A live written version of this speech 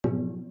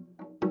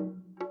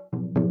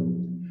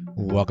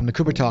Welcome to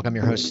Cooper Talk. I'm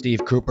your host,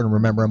 Steve Cooper, and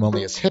remember, I'm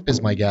only as hip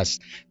as my guests.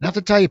 And I have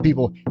to tell you,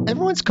 people,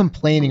 everyone's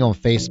complaining on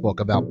Facebook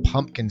about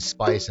pumpkin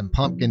spice and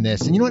pumpkin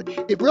this, and you know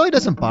what? It really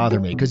doesn't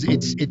bother me because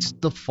it's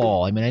the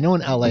fall. I mean, I know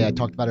in LA, I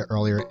talked about it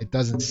earlier, it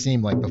doesn't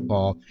seem like the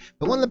fall,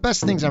 but one of the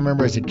best things I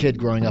remember as a kid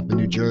growing up in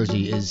New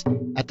Jersey is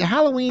at the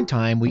Halloween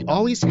time, we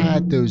always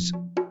had those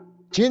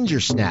ginger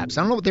snaps.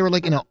 I don't know what they were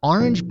like in an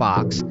orange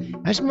box.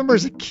 I just remember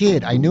as a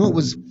kid, I knew it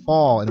was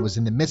fall and it was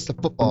in the midst of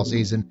football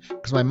season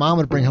because my mom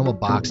would bring home a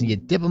box and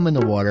you'd dip them in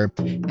the water.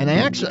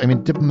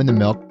 And dip them in the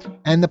milk.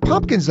 And the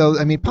pumpkins, though,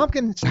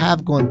 pumpkins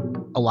have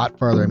gone a lot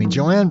further.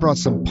 Joanne brought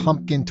some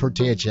pumpkin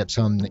tortilla chips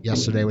home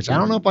yesterday, which I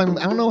don't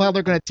know how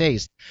they're going to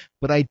taste.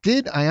 But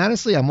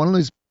I'm one of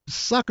those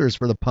suckers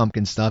for the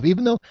pumpkin stuff,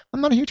 even though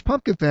I'm not a huge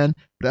pumpkin fan.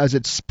 But as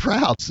it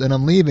sprouts and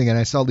I'm leaving and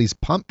I saw these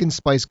pumpkin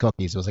spice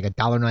cookies, it was like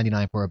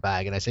 $1.99 for a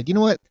bag, and I said, you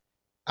know what,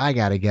 I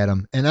gotta get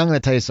them. And I'm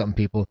gonna tell you something,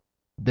 people,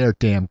 they're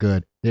damn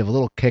good. They have a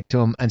little kick to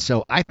them, and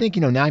so I think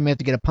now I may have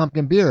to get a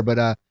pumpkin beer, but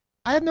I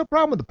have no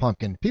problem with the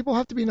pumpkin. People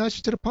have to be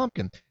nicer to the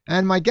pumpkin.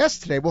 And my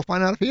guest today, we'll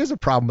find out if he has a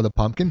problem with the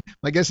pumpkin.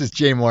 My guest is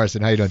James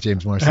Morrison. How you doing,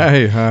 James Morrison?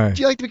 Hey, hi.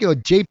 Do you like to go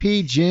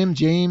JP, Jim,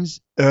 James?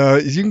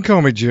 You can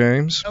call me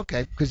James.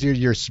 Okay, because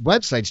your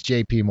website's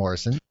JP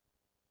Morrison.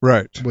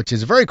 Right. Which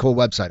is a very cool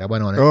website. I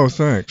went on it. Oh,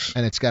 thanks.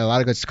 And it's got a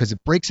lot of good, because it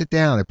breaks it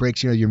down. It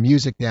breaks, your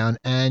music down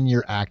and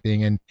your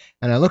acting. And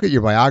I look at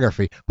your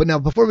biography. But now,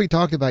 before we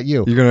talk about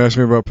you. You're going to ask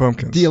me about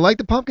pumpkins. Do you like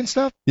the pumpkin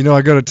stuff? I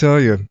got to tell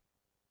you,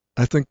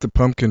 I think the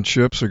pumpkin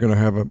chips are going to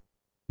have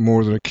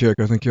more than a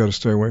kick. I think you ought to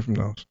stay away from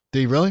those. Do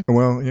you really?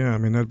 Well, yeah,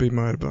 that'd be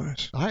my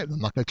advice. All right, I'm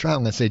not going to try. I'm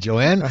going to say,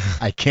 Joanne,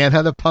 I can't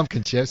have the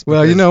pumpkin chips.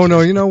 Well, you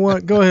know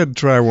what? Go ahead and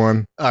try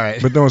one. All right.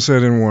 But don't say I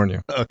didn't warn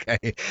you. Okay.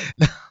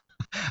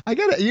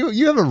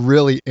 You have a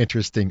really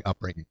interesting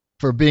upbringing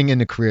for being in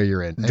the career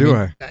you're in. Do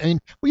I?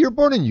 You were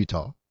born in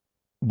Utah.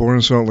 Born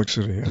in Salt Lake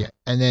City, yeah.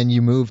 And then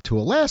you moved to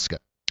Alaska.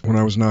 When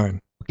I was 9.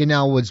 Okay,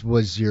 now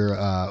was your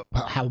how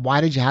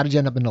did you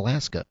end up in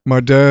Alaska?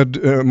 My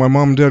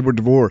mom and dad were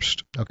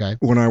divorced. Okay.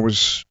 When I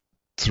was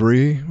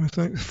 3, I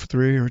think,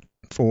 3 or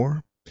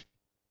 4.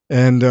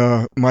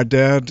 And my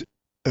dad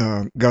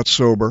got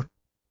sober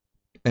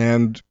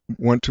and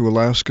went to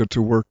Alaska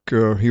to work.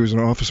 He was an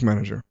office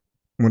manager.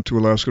 Went to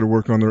Alaska to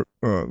work on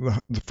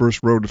the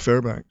first road to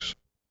Fairbanks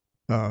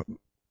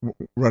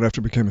right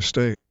after it became a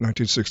state,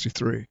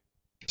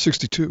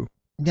 1962.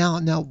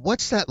 Now,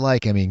 what's that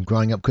like?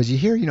 Growing up, because you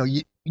hear,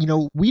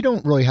 we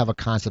don't really have a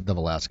concept of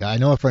Alaska. I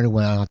know a friend who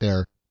went out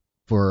there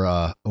for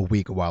a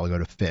week a while ago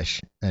to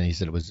fish, and he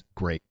said it was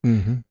great.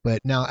 Mm-hmm. But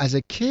now, as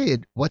a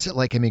kid, what's it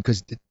like?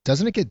 Because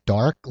doesn't it get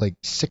dark like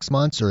 6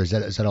 months, or is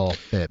that all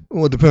fib?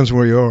 Well, it depends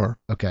where you are.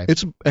 Okay.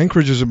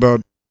 Anchorage is about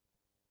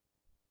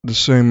the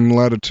same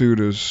latitude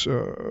as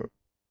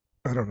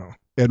I don't know,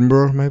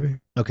 Edinburgh maybe.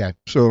 Okay.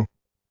 So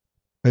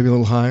maybe a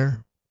little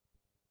higher.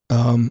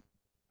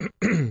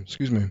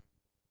 Excuse me.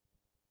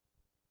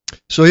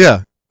 So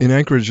yeah, in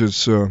Anchorage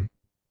it's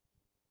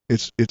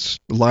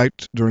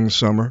light during the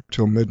summer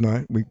till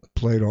midnight. We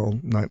played all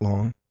night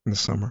long in the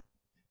summer,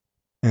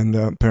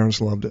 and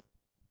parents loved it.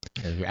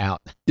 You're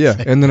out. Yeah,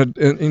 and then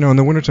in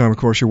the wintertime, of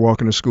course, you're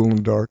walking to school in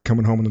the dark,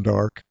 coming home in the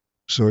dark.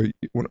 So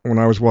when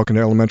I was walking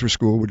to elementary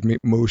school, we'd meet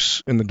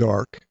moose in the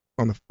dark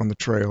on the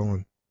trail,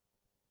 and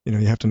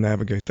you have to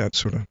navigate that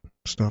sort of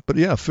stuff. But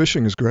yeah,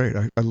 fishing is great.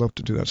 I loved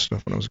to do that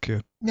stuff when I was a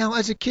kid. Now,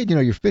 as a kid,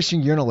 you're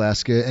fishing, you're in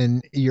Alaska,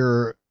 and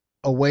you're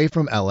away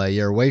from LA,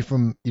 you're away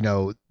from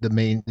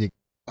the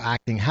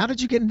acting. How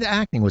did you get into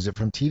acting? Was it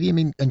from TV?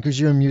 And because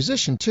you're a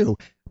musician too,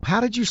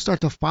 how did you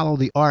start to follow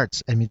the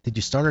arts? Did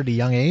you start at a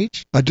young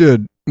age? I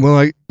did. Well,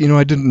 I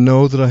didn't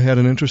know that I had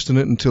an interest in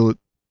it until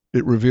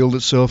it revealed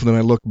itself, and then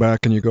I look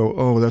back and you go,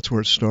 oh, that's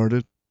where it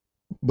started.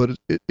 But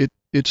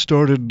it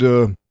started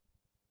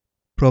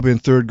probably in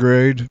 3rd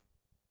grade.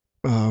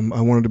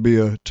 I wanted to be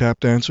a tap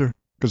dancer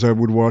because I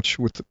would watch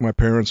with my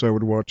parents. I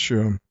would watch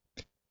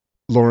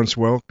Lawrence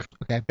Welk,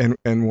 okay,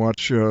 and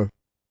watch the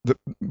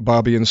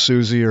Bobby and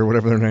Susie or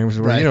whatever their names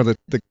were. Right.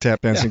 The tap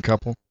dancing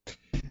couple.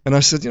 And I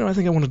said, I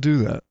think I want to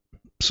do that.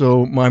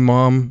 So my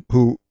mom,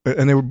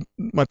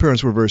 my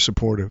parents were very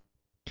supportive.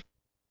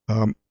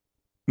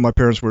 My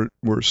parents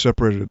were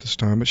separated at this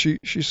time, but she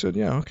said,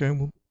 yeah, okay,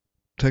 we'll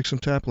take some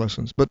tap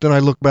lessons. But then I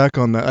look back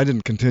on that. I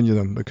didn't continue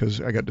them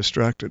because I got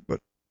distracted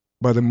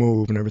by the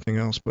move and everything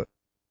else. But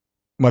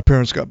my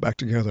parents got back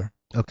together.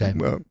 Okay.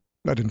 Well,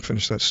 I didn't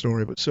finish that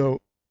story,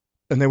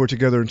 and they were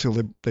together until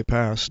they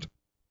passed.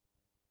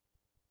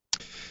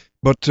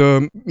 But,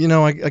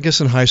 I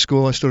guess in high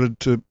school I started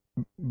to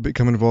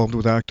become involved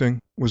with acting,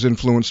 was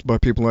influenced by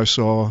people I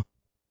saw,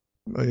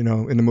 in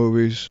the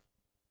movies,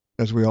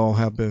 as we all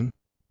have been.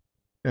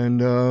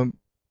 And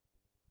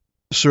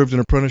served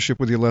an apprenticeship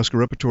with the Alaska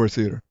Repertory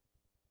Theater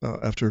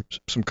after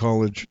some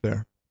college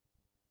there,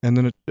 and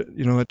then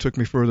it took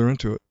me further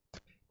into it.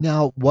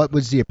 Now, what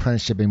was the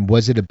apprenticeship?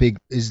 Was it a big?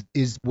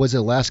 Was it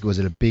Alaska? Was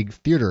it a big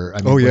theater?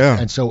 Oh yeah.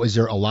 And so, is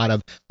there a lot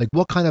of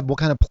what kind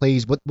of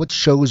plays? What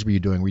shows were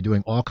you doing? Were you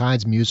doing all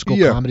kinds,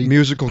 comedy?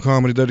 Musical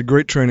comedy. They had a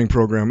great training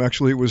program.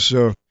 Actually, it was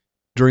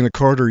during the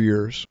Carter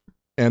years.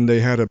 and they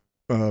had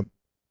a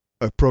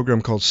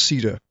program called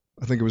CETA.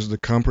 I think it was the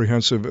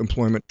Comprehensive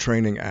Employment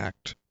Training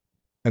Act,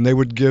 and they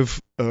would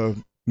give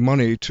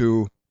money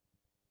to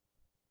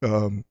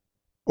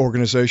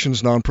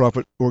organizations,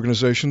 nonprofit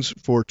organizations,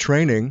 for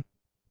training,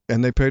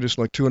 and they paid us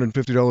like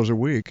 $250 a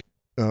week.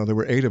 There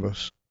were 8 of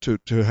us to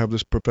have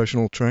this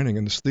professional training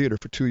in this theater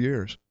for 2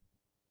 years.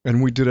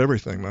 And we did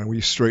everything, man.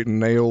 We straightened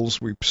nails,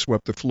 we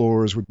swept the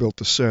floors, we built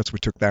the sets, we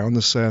took down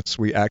the sets,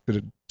 we acted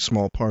in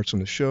small parts in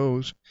the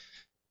shows,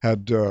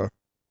 had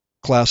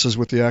classes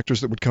with the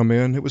actors that would come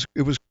in. It was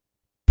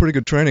pretty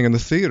good training. And the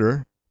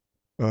theater,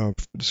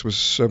 this was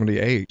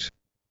 78,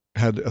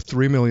 had a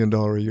 $3 million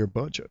a year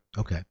budget.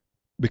 Okay.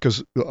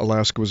 Because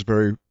Alaska was a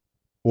very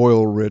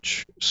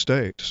oil-rich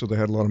state, so they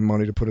had a lot of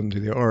money to put into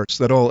the arts.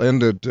 That all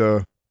ended,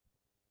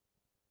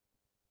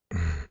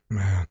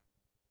 man,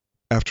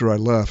 after I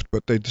left,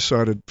 but they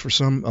decided, for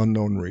some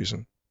unknown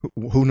reason,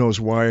 who knows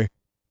why,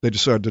 they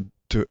decided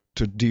to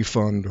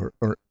defund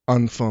or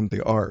unfund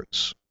the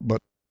arts.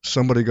 But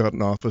somebody got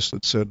in office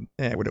that said,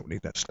 we don't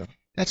need that stuff.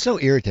 That's so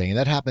irritating.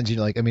 That happens,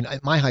 like, I mean,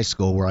 my high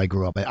school where I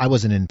grew up, I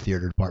wasn't in the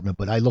theater department,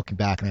 but I look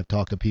back and I've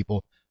talked to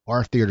people.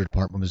 Our theater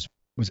department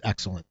was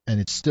excellent, and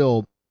it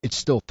still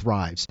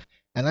thrives.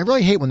 And I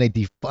really hate when they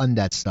defund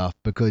that stuff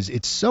because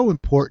it's so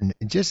important,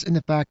 and just in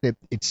the fact that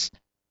it's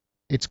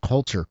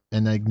culture,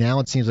 and like now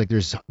it seems like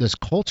this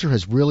culture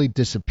has really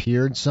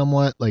disappeared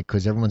somewhat, like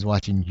because everyone's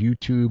watching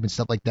YouTube and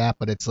stuff like that.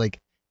 But it's like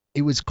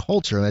it was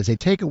culture. As they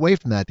take away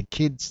from that, the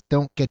kids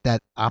don't get that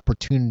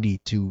opportunity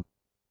to.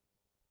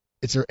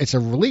 It's a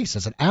release,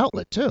 it's an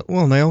outlet too.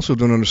 Well, and they also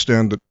don't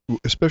understand that,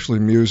 especially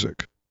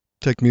music.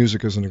 Take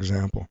music as an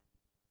example.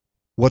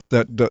 What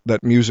that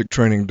music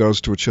training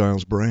does to a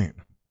child's brain,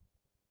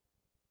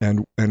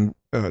 and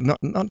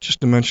not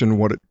just to mention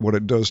what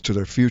it does to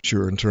their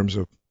future in terms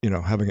of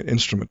having an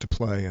instrument to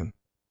play and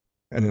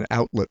an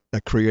outlet,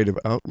 a creative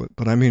outlet.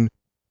 But I mean,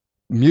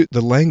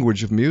 the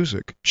language of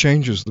music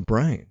changes the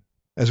brain,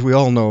 as we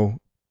all know,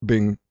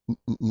 being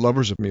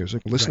lovers of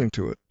music, listening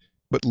to it,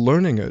 but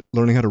learning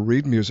how to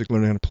read music,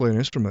 learning how to play an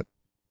instrument.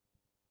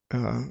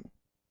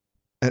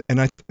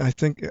 And I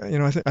think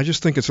I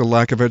just think it's a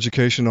lack of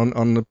education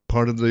on the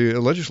part of the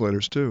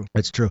legislators too.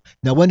 That's true.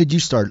 Now, when did you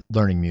start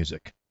learning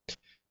music?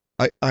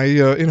 I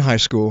in high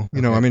school.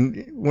 Okay. I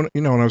mean, when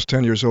I was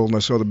 10 years old and I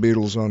saw the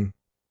Beatles on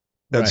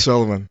Ed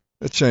Sullivan,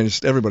 it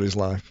changed everybody's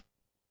life.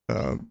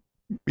 No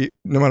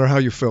matter how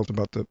you felt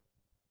about the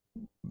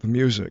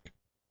music.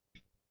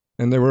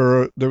 And there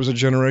was a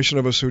generation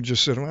of us who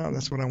just said, "Well,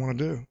 that's what I want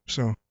to do."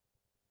 So,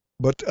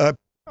 but I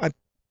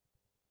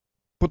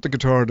put the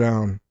guitar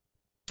down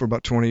for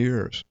about 20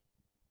 years.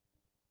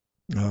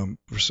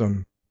 For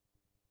some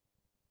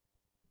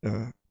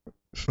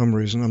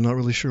reason, I'm not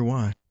really sure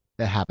why.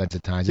 That happens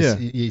at times. Yeah.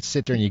 You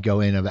sit there and you go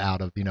in and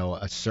out of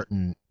a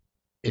certain.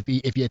 If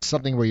it's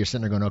something where you're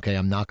sitting there going, okay,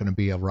 I'm not going to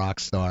be a rock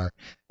star.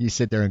 You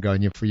sit there and go,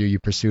 and you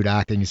pursued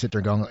acting. You sit there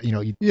and go,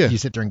 you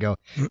sit there and go,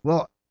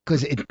 well.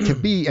 Because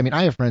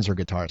I have friends who are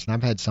guitarists, and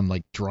I've had some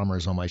like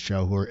drummers on my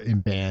show who are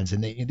in bands,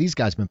 and these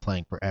guys have been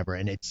playing forever,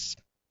 and it's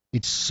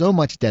so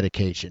much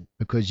dedication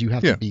because you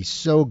have to be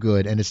so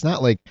good, and it's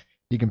not like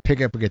you can pick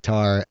up a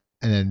guitar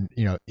and then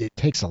it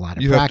takes a lot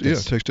of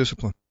practice. It takes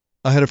discipline.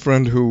 I had a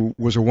friend who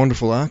was a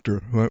wonderful actor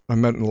who I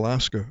met in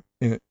Alaska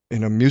in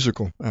a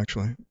musical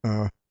actually.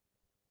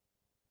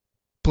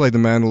 Played the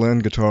mandolin,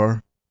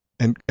 guitar,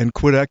 and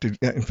quit acting.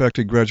 In fact,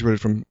 he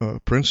graduated from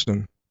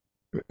Princeton.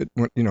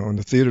 In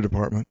the theater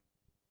department.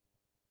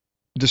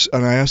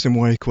 And I asked him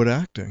why he quit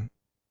acting.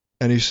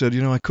 And he said,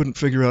 I couldn't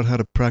figure out how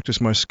to practice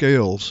my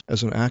scales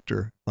as an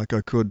actor like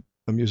I could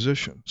a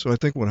musician. So I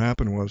think what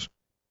happened was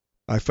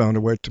I found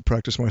a way to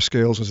practice my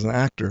scales as an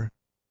actor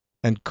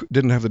and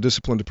didn't have the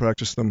discipline to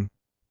practice them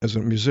as a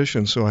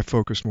musician, so I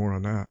focused more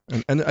on that.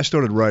 And I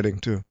started writing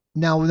too.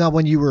 Now,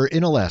 when you were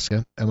in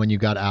Alaska and when you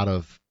got out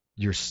of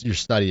your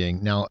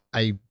studying, now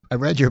I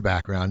read your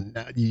background.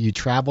 You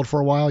traveled for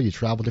a while. You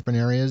traveled different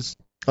areas.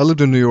 I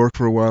lived in New York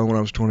for a while when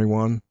I was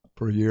 21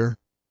 for a year.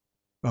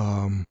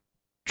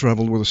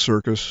 Traveled with a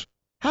circus.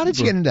 How did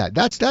you get into that?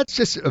 That's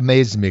just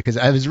amazing me because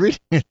I was reading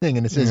your thing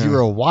and it says you were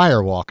a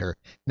wire walker.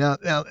 Now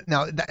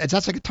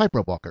that's like a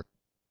tightrope walker.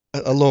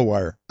 A low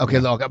wire. Okay,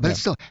 low. But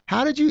still,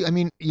 how did you? I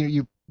mean,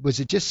 you was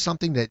it just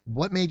something that?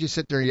 What made you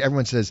sit there?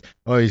 Everyone says,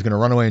 "Oh, he's going to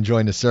run away and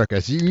join the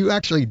circus." You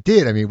actually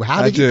did. I mean,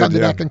 how did you come to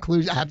that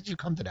conclusion? How did you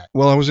come to that?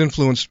 Well, I was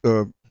influenced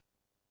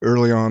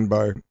early on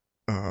by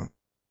the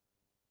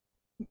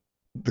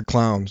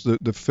clowns,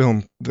 the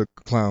film, the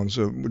clowns,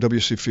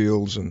 W.C.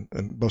 Fields and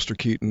Buster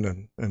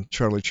Keaton and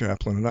Charlie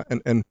Chaplin,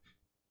 and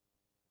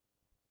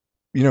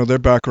their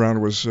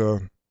background was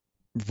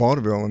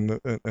vaudeville and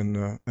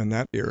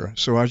that era.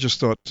 So I just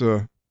thought,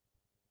 I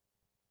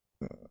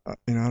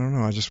don't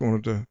know, I just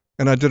wanted to,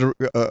 and I did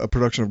a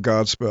production of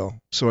Godspell.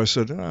 So I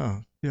said,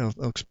 I'll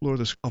explore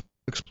this. I'll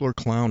explore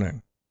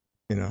clowning,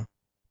 and I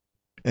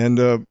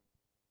don't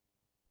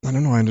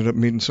know. I ended up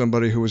meeting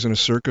somebody who was in a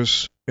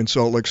circus in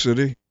Salt Lake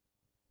City.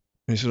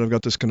 And he said, I've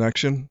got this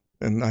connection,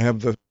 and I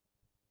have the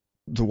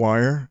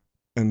wire,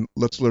 and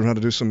let's learn how to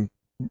do some,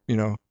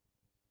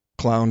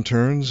 clown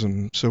turns,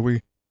 and so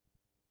we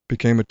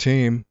became a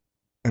team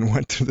and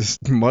went to this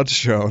mud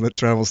show that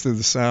travels through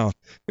the South.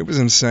 It was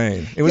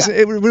insane.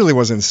 It really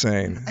was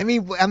insane. I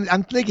mean,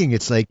 I'm thinking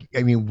it's like,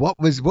 I mean, what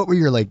were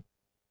your like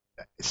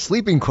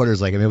sleeping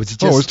quarters like? I mean, it was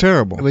just. Oh, it was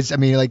terrible. It was. I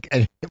mean, like,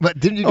 but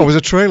didn't you? Oh, it was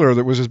a trailer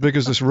that was as big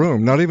as this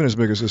room. Not even as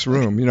big as this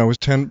room. You know, it was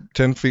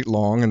 10 feet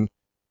long, and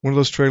one of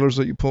those trailers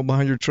that you pull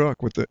behind your truck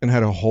and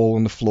had a hole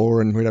in the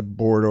floor, and we had a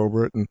board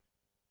over it,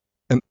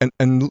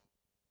 and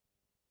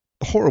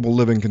horrible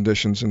living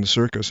conditions in the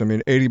circus. I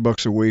mean,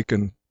 $80 a week,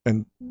 and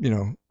you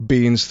know,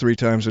 beans 3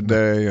 times a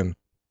day, and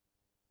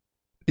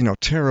you know,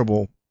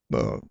 terrible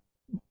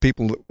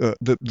people.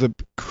 The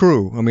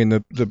crew. I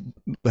mean,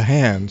 the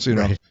hands. You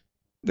know, Right.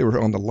 they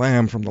were on the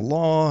lamb from the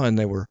law, and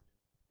the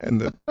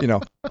you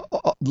know,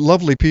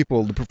 lovely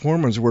people. The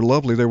performers were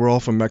lovely. They were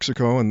all from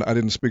Mexico, and I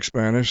didn't speak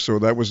Spanish, so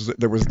there was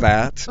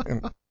that.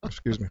 And,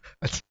 excuse me.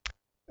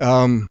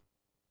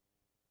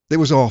 It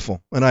was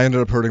awful, and I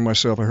ended up hurting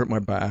myself. I hurt my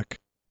back,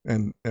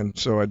 and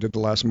so I did the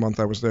last month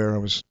I was there. I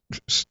was,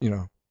 you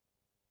know,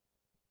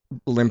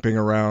 limping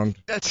around.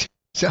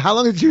 So how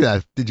long did you do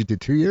that? Did you do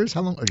 2 years?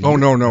 How long? Oh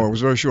no, it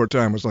was a very short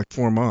time. It was like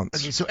 4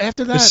 months. Okay, so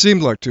after It that,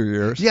 seemed like 2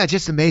 years. yeah,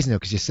 just amazing though,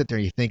 because you sit there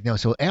and you think, no.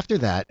 So after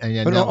that,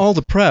 and But now, all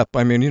the prep.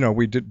 I mean, you know,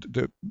 we did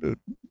the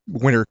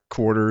winter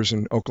quarters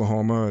in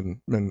Oklahoma,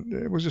 and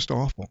it was just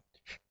awful.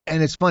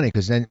 and it's funny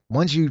because then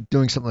once you're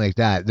doing something like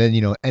that, then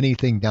you know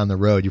anything down the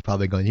road, you're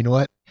probably going, you know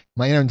what,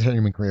 my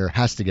entertainment career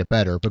has to get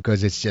better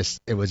because it's just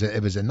it was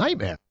a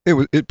nightmare.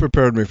 It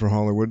prepared me for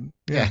Hollywood.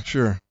 Yeah.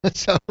 Sure.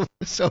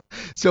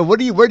 So where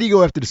do you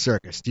go after the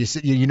circus? Do you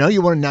sit, you know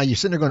you want to now you're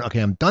sitting there going, okay,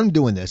 I'm done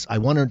doing this.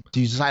 Do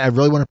you decide I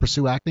really want to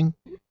pursue acting?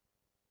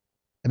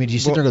 I mean, do you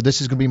sit there and go,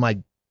 this is gonna be my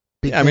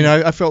big Yeah, I thing?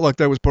 mean, I felt like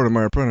that was part of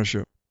my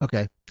apprenticeship.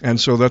 Okay. And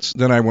so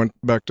then I went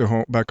back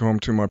home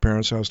to my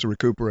parents' house to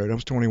recuperate. I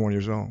was 21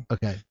 years old,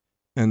 Okay.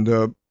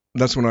 and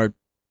that's when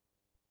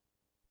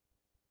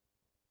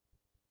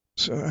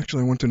so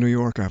actually I went to New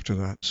York after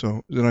that.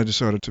 So then I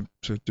decided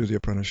to do the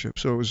apprenticeship.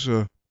 So it was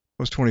I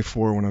was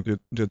 24 when I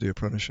did the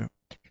apprenticeship.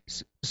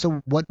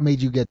 So what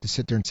made you get to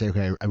sit there and say,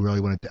 okay, I really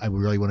want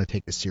to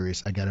take this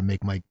serious. I got to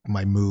make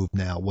my move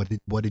now. What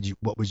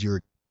was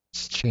your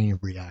chain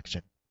of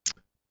reaction?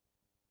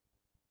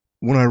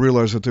 When I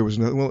realized that there was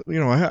no, well,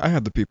 you know, I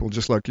had the people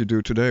just like you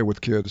do today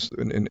with kids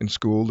in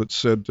school that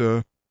said,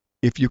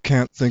 if you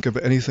can't think of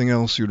anything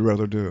else you'd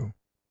rather do,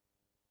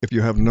 if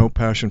you have no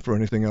passion for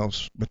anything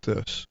else but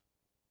this,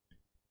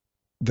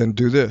 then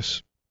do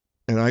this.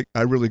 And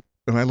I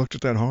looked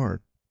at that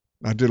hard.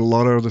 I did a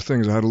lot of other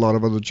things. I had a lot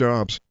of other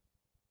jobs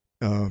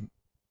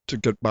to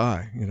get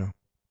by, you know,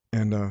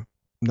 and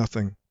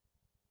nothing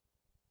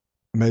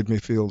made me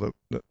feel that,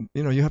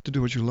 you know, you have to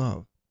do what you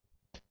love.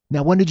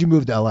 Now, when did you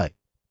move to LA?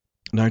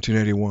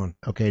 1981.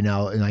 Okay,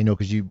 now, and I know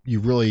because you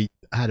really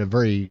had a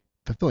very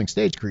fulfilling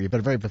stage career. You've had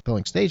a very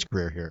fulfilling stage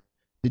career here.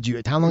 Did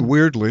you? How long?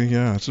 Weirdly,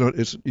 yeah,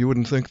 you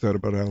wouldn't think that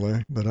about LA,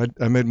 but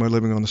I made my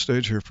living on the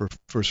stage here for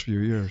first few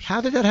years. How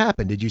did that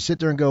happen? Did you sit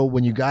there and go,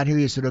 when you got here,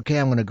 you said, okay,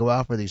 I'm going to go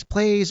out for these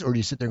plays, or do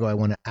you sit there and go, I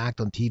want to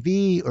act on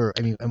TV, or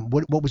I mean,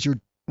 what was your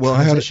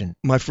transition?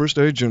 My first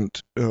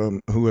agent,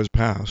 who has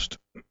passed,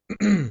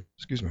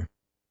 excuse me,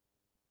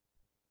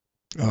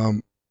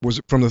 was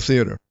from the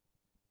theater,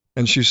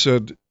 and she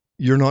said,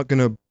 you're not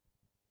gonna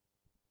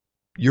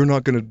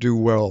do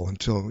well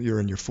until you're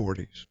in your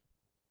 40s.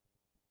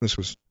 I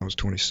was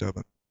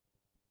 27.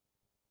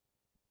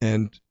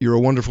 And you're a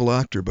wonderful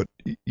actor, but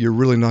you're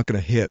really not going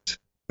to hit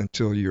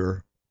until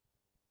you're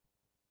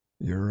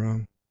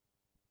you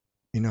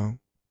know,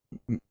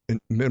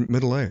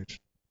 middle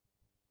aged.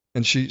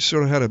 And she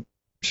sort of had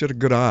a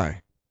good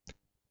eye.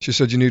 She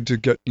said you need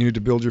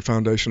to build your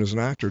foundation as an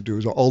actor,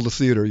 do all the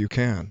theater you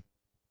can,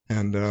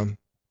 and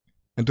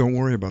don't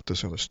worry about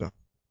this other stuff.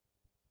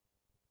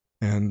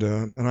 And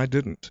I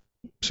didn't.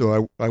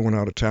 So I went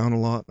out of town a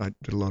lot. I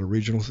did a lot of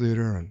regional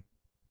theater,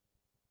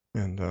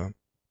 and a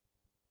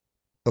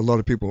lot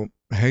of people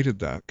hated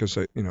that because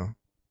you know,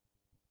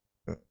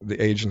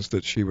 the agents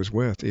that she was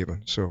with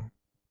even. So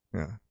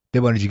yeah. They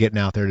wanted you getting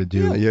out there to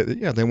do.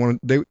 Yeah. They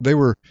wanted. They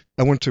were.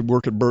 I went to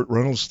work at Burt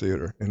Reynolds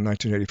Theater in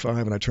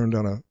 1985, and I turned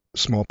down a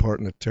small part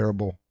in a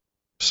terrible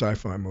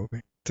sci-fi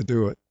movie to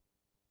do it,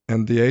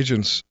 and the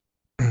agents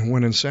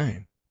went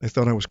insane. They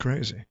thought I was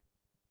crazy.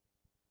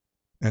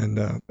 And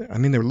I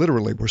mean, they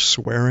literally were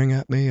swearing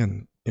at me,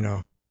 and you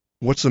know,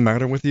 what's the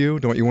matter with you?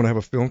 Don't you want to have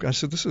a film? I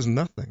said, this is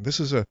nothing. This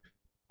is and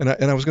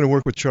I was going to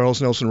work with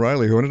Charles Nelson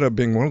Riley, who ended up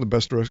being one of the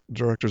best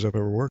directors I've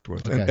ever worked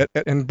with. Okay.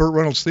 And Burt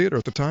Reynolds Theater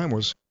at the time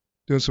was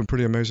doing some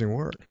pretty amazing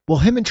work. Well,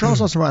 him and Charles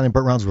Nelson Riley and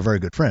Burt Reynolds were very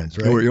good friends,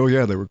 right? Oh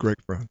yeah, they were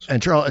great friends. And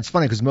Charles, it's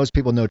funny because most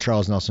people know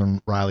Charles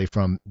Nelson Riley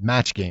from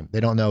Match Game. They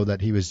don't know that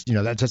he was, you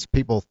know, that's just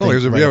people think. He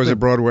was a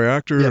Broadway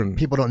actor. Yeah, and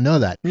people don't know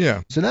that.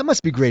 Yeah. So that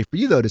must be great for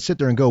you though to sit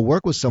there and go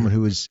work with someone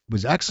who was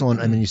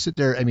excellent, and then you sit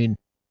there. I mean,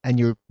 and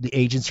the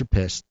agents are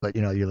pissed, but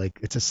you're like,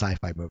 it's a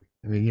sci-fi movie.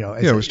 I mean, Yeah,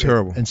 it was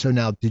terrible. And so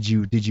now, did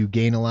you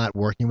gain a lot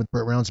working with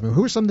Burt Reynolds? I mean,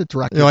 who are some of the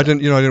directors? I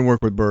didn't work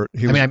with Burt.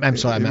 I'm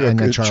sorry, I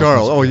meant Charles.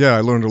 Charles. Oh yeah,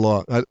 I learned a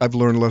lot. I've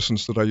learned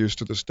lessons that I use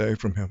to this day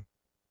from him.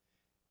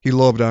 He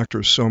loved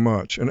actors so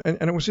much, and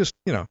it was just,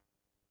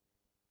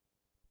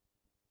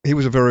 he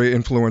was a very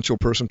influential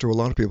person to a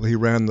lot of people. He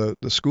ran the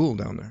school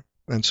down there,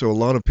 and so a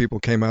lot of people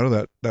came out of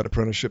that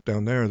apprenticeship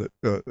down there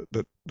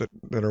that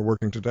are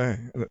working today.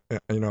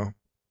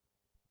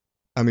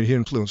 I mean, he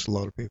influenced a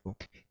lot of people.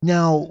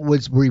 Now,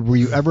 were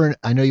you ever?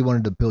 I know you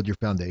wanted to build your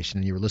foundation,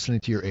 and you were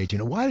listening to your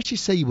agent. Why did she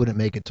say you wouldn't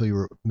make it till you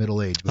were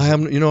middle aged? I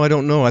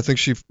don't know. I think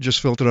she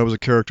just felt that I was a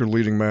character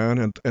leading man,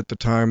 and at the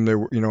time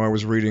I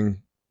was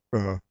reading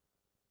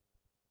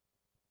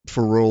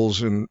for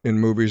roles in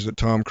movies that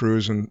Tom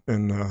Cruise and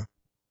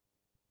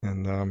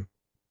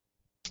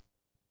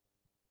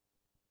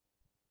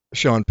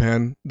Sean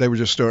Penn, they were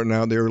just starting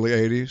out in the early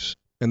 '80s.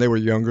 And they were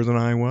younger than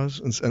I was,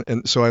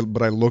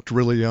 but I looked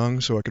really young,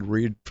 so I could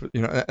read,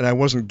 and I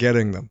wasn't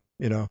getting them,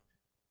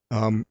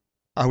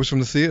 I was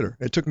from the theater.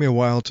 It took me a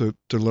while to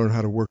learn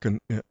how to work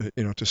and,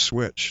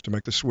 to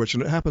make the switch,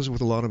 and it happens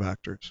with a lot of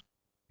actors.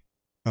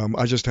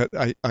 I just had,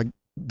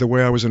 the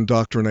way I was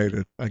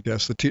indoctrinated, I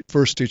guess, the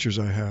first teachers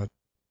I had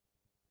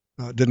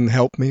didn't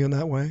help me in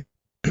that way,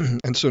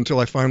 and so until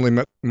I finally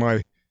met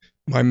my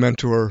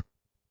mentor,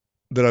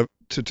 that I've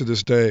to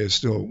this day is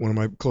still one of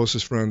my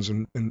closest friends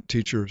and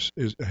teachers,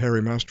 is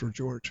Harry Master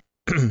George.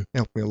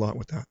 Helped me a lot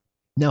with that.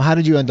 Now, how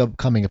did you end up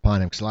coming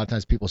upon him? Because a lot of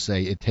times people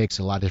say it takes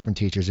a lot of different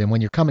teachers, and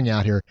when you're coming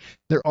out here,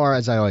 there are,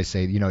 as I always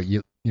say,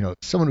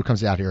 someone who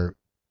comes out here,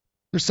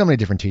 there's so many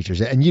different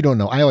teachers, and you don't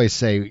know. I always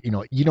say,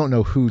 you don't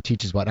know who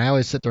teaches what. And I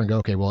always sit there and go,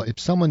 okay, well, if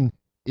someone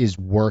is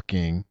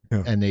working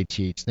and they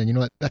teach, then you know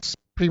what, that's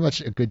pretty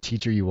much a good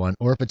teacher you want.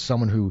 Or if it's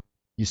someone who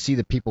you see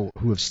the people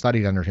who have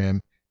studied under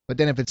him, but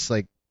then if it's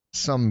like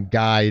some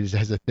guy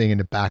has a thing in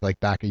the back, like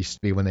back it used to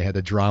be when they had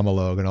the drama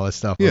logo and all that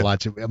stuff. Yeah.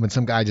 When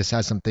some guy just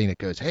has something that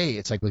goes, hey,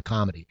 it's like with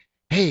comedy.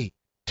 Hey,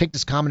 take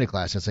this comedy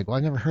class. It's like, well, I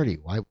never heard of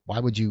you. Why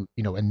would you,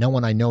 and no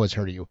one I know has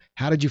heard of you.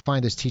 How did you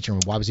find this teacher,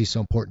 and why was he so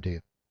important to you?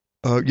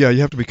 Yeah,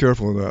 you have to be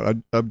careful of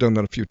that. I've done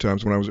that a few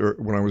times when I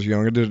was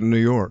young. I did it in New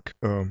York.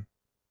 I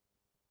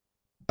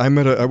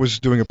was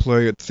doing a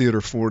play at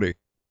Theater 40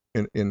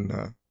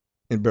 in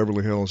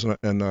Beverly Hills,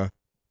 and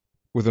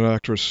with an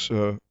actress,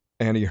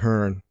 Annie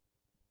Hearn,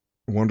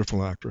 a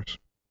wonderful actress,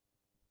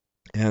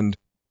 and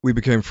we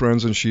became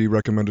friends. And she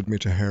recommended me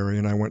to Harry,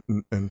 and I went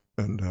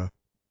and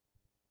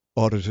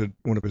audited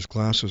one of his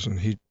classes, and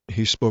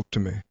he spoke to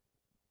me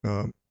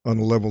on a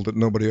level that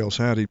nobody else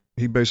had.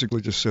 He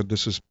basically just said,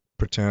 "This is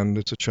pretend.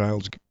 It's a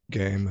child's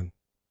game,"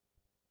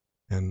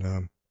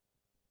 and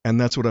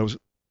that's what I was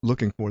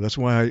looking for. That's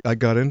why I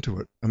got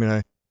into it. I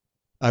mean,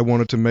 I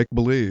wanted to make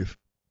believe,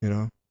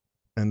 and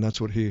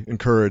that's what he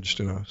encouraged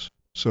in us.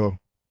 So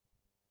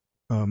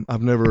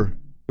I've never.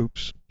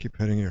 Oops, keep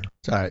heading here.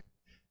 It's all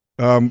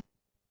right.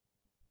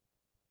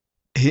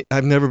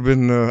 I've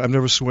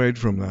never swayed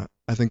from that.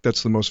 I think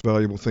that's the most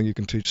valuable thing you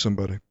can teach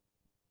somebody,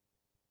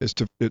 is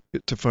to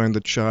find the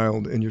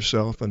child in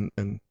yourself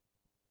and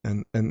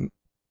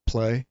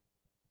play,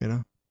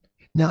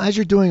 Now, as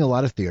you're doing a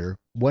lot of theater,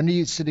 when are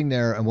you sitting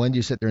there, and when do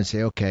you sit there and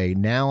say, okay,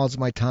 now is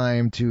my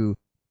time to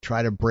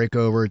try to break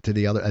over to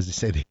the other, as they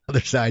say, the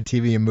other side,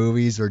 TV and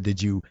movies, or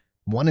did you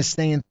want to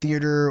stay in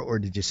theater, or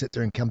did you sit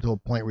there and come to a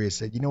point where you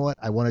said, you know what,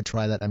 I want to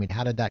try that? I mean,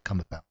 how did that come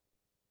about?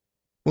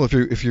 Well,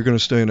 if you're going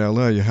to stay in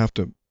LA, you have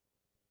to.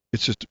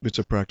 It's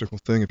a practical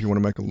thing. If you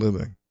want to make a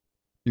living,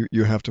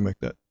 you have to make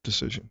that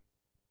decision.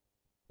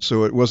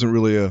 So it wasn't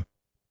really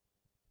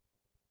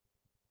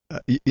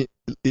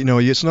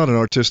it's not an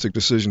artistic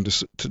decision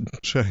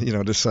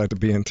to decide to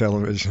be in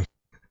television,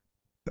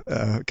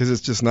 because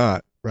it's just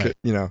not. Right.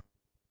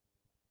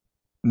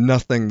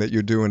 Nothing that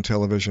you do in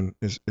television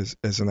is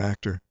as an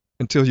actor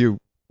until you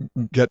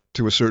get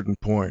to a certain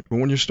point. But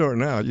when you're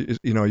starting out,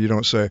 you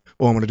don't say,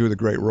 "Oh, I'm going to do the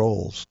great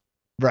roles."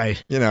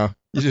 Right. You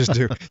just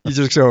do. You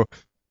just go,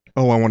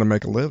 "Oh, I want to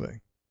make a living,"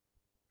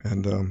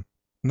 and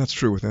that's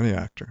true with any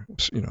actor.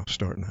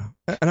 Starting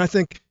out. And I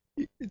think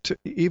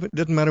it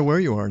doesn't matter where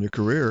you are in your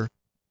career.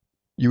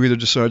 You either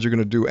decide you're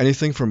going to do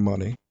anything for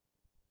money,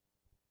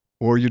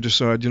 or you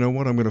decide, you know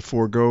what, I'm going to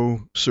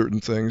forego certain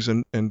things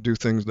and do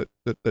things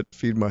that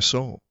feed my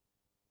soul.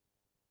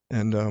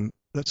 And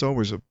that's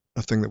always a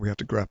thing that we have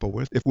to grapple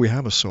with, if we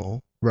have a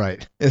soul.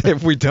 Right. And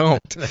if we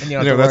don't,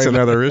 that's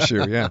another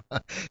issue, yeah.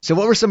 So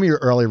what were some of your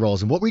early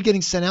roles, and what were you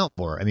getting sent out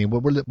for? I mean,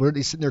 were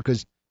they sitting there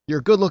because you're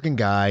a good-looking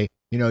guy,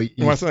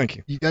 Well, thank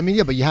you. I mean,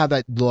 yeah, but you have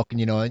that look,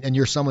 and and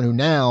you're someone who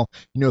now,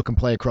 can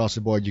play across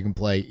the board. You can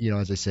play,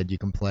 as I said, you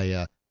can play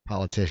a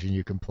politician,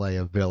 you can play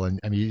a villain.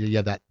 I mean, you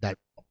have that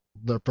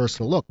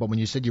versatile look. But when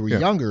you said you were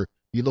younger,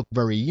 you look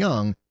very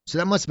young. So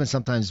that must have been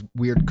sometimes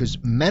weird, because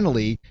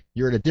mentally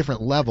you're at a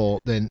different level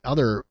than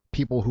other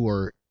people who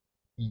are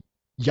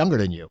younger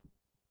than you.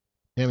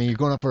 I mean, you're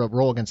going up for a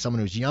role against someone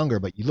who's younger,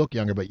 but you look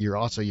younger, but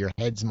your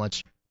head's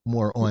much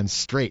more on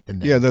straight than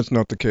that. Yeah, that's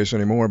not the case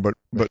anymore. But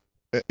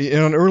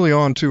early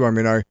on too, I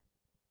mean,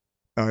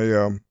 I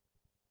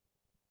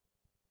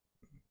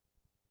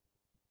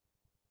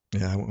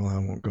yeah, well, I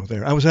won't go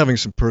there. I was having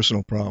some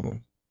personal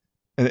problems,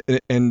 and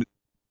and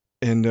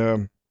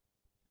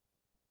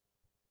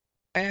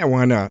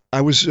why not?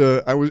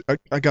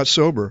 I got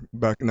sober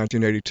back in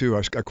 1982.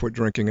 I quit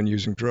drinking and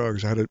using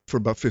drugs. I had it for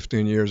about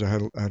 15 years. I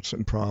had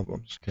some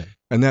problems, Okay.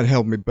 and that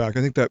held me back.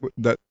 I think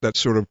that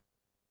sort of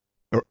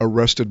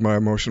arrested my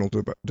emotional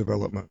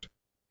development.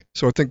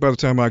 So I think by the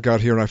time I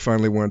got here and I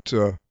finally went,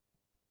 uh,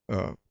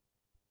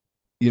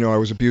 I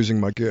was abusing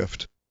my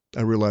gift.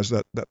 I realized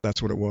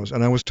that's what it was,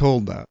 and I was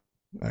told that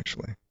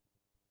actually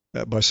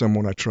by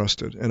someone I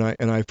trusted, and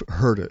I've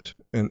heard it,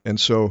 and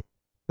so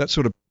that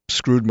sort of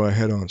screwed my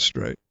head on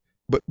straight.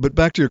 But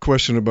back to your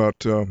question about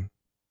um,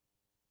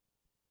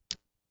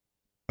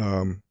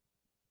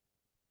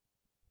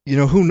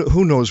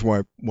 who knows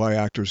why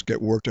actors get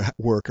work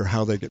or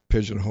how they get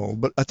pigeonholed.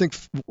 But I think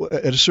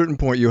at a certain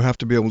point you have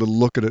to be able to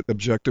look at it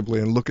objectively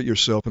and look at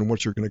yourself and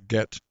what you're going to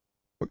get,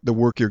 the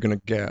work you're going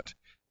to get.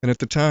 And at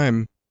the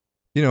time,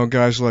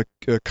 guys like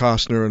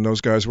Costner and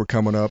those guys were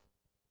coming up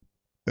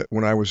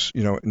when I was,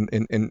 in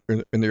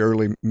the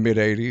early mid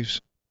 '80s,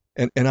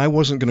 and I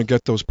wasn't going to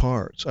get those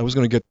parts. I was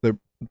going to get the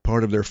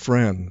part of their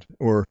friend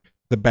or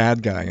the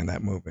bad guy in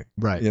that movie.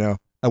 Right.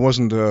 I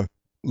wasn't a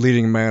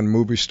leading man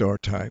movie star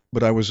type,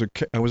 but I was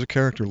a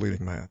character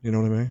leading man. You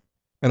know what I mean?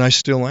 And I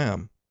still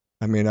am.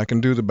 I mean, I can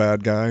do the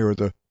bad guy or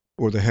the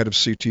head of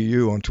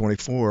CTU on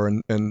 24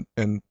 and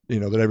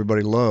that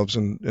everybody loves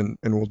and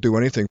will do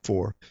anything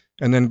for.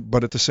 And then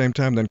but at the same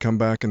time then come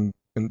back and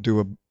do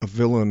a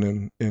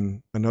villain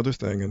in another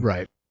thing. And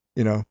Right.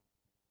 you know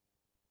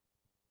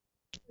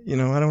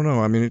I don't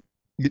know. I mean,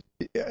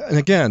 and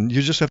again,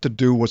 you just have to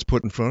do what's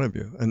put in front of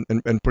you,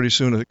 and pretty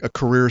soon a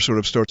career sort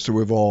of starts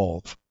to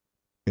evolve.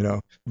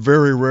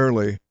 Very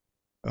rarely,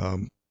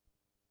 um,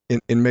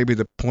 in maybe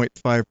the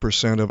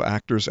 0.5% of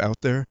actors out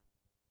there,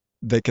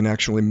 they can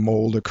actually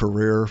mold a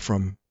career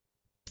from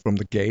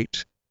the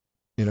gate.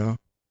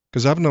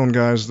 Because I've known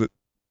guys that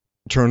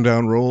turned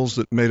down roles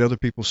that made other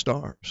people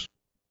stars.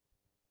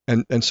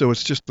 And so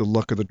it's just the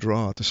luck of the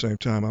draw at the same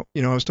time. I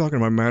was talking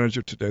to my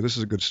manager today. This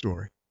is a good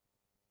story.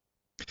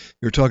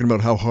 You were talking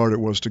about how hard it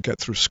was to get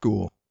through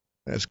school.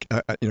 As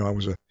I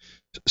was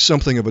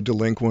something of a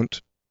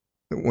delinquent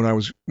when I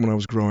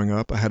was growing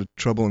up. I had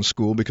trouble in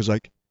school because I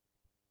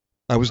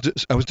was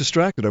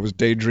distracted. I was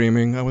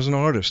daydreaming. I was an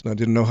artist, and I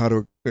didn't know how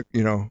to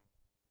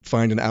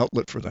find an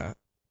outlet for that.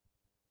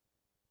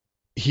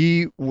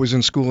 He was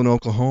in school in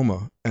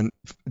Oklahoma, and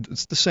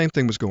it's the same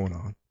thing was going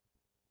on.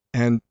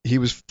 And he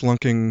was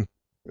flunking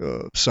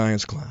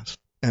science class,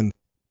 and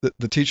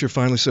the teacher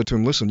finally said to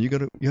him, "Listen, you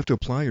have to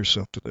apply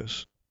yourself to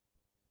this,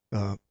 or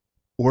I'm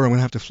going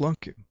to have to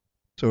flunk you."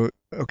 So,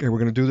 okay, we're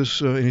going to do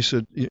this, and he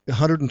said,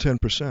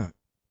 110%,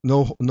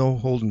 no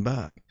holding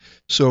back.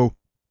 So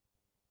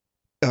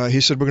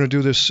he said, we're going to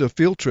do this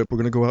field trip. We're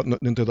going to go out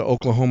into the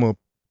Oklahoma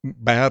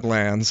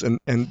Badlands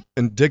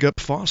and dig up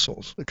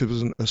fossils because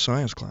it was a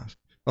science class.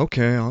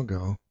 Okay, I'll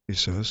go, he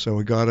says. So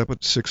we got up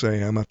at 6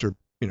 a.m. after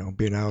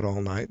being out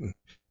all night and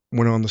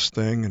went on this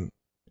thing and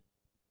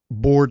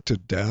bored to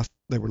death.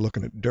 They were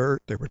looking at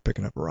dirt. They were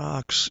picking up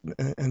rocks,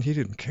 and he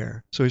didn't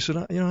care. So he said,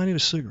 I need a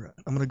cigarette.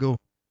 I'm going to go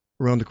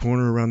around the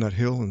corner, around that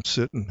hill, and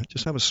sit and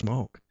just have a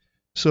smoke.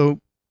 So,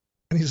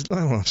 and he's, I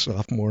don't know,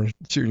 sophomore,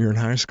 junior in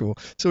high school.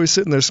 So he's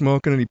sitting there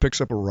smoking, and he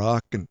picks up a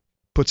rock and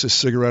puts his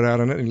cigarette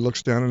out on it, and he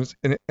looks down,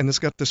 and it's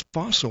got this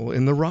fossil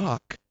in the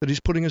rock that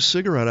he's putting his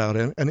cigarette out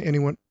in, and he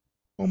went,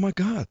 oh my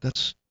God,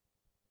 that's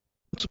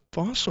a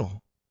fossil.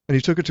 And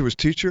he took it to his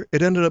teacher.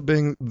 It ended up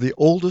being the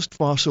oldest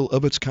fossil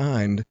of its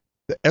kind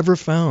ever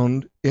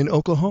found in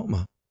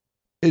Oklahoma.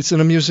 It's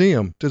in a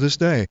museum to this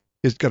day.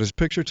 He's got his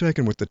picture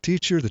taken with the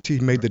teacher.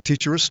 Made the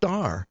teacher a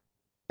star,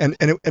 and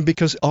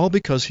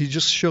because he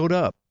just showed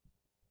up,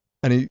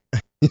 and he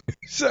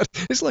said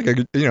it's like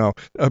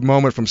a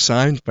moment from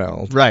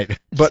Seinfeld, Right.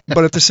 But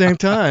at the same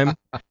time,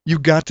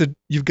 you've got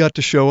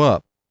to show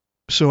up.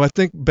 So I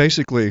think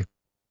basically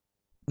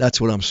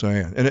that's what I'm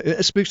saying, and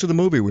it speaks to the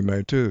movie we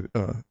made too.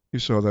 You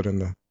saw that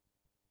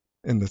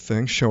in the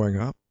thing, Showing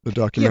Up, the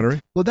documentary. Yeah,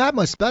 well, that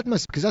must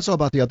because that's all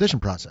about the audition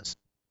process.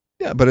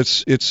 Yeah, but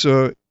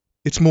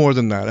it's more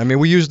than that. I mean,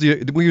 we use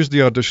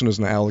the audition as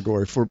an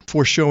allegory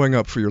for showing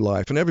up for your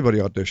life, and everybody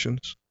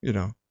auditions,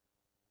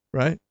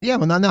 right? Yeah.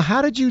 Well, now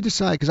how did you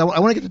decide? Because I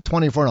want to get to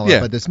 24 and all that, Yeah.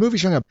 but this movie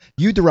Showing Up,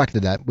 you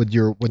directed that with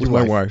your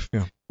My wife,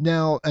 yeah.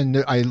 Now,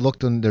 and I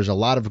looked, and there's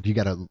you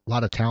got a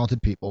lot of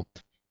talented people.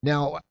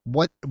 Now,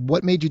 what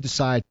made you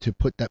decide to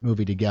put that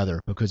movie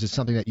together? Because it's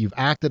something that you've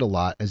acted a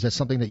lot. Is that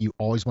something that you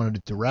always wanted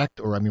to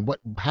direct, or I mean,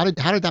 how did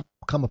that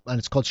come up? And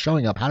it's called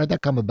Showing Up. How did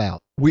that come about?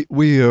 We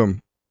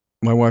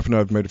my wife and I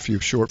have made a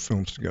few short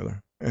films together,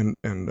 and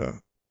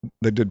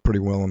they did pretty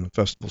well on the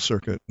festival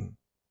circuit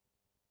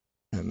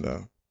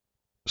and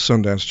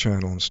Sundance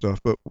Channel and stuff.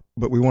 But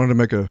we wanted to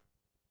make a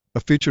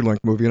feature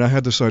length movie, and I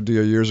had this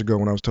idea years ago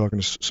when I was talking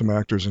to some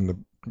actors in the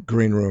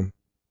green room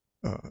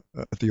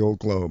at the Old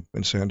Globe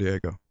in San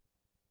Diego.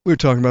 We were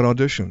talking about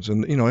auditions,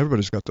 and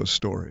everybody's got those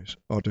stories,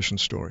 audition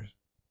stories.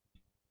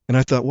 And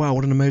I thought, wow,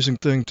 what an amazing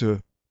thing to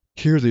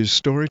hear these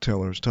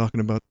storytellers talking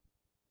about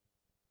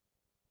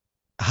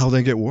how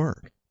they get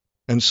work.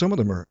 And some of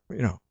them are,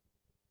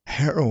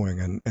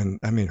 harrowing and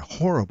I mean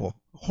horrible,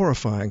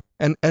 horrifying,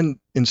 and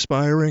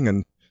inspiring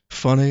and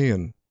funny,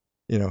 and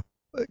you know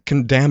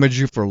can damage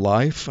you for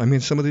life. I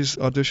mean, some of these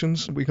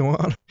auditions we go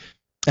on,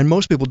 and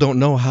most people don't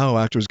know how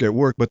actors get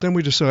work. But then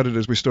we decided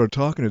as we started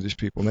talking to these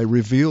people, and they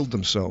revealed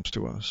themselves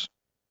to us.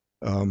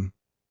 Um,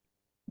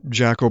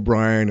 Jack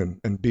O'Brien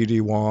and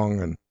B.D.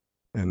 Wong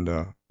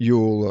and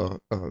Yul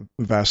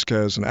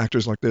Vasquez and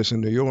actors like this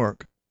in New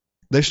York,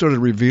 they started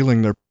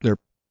revealing their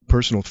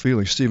personal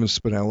feelings. Steven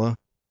Spinella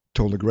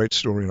told a great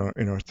story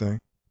in our thing.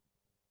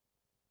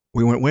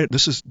 We went, wait,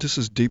 this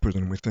is deeper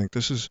than we think.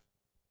 This is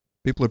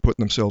people are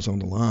putting themselves on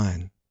the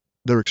line.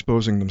 They're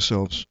exposing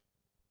themselves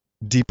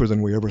deeper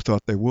than we ever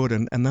thought they would,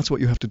 and that's what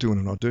you have to do in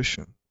an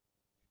audition.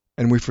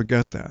 And we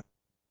forget that.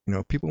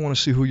 People want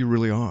to see who you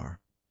really are.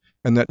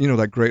 And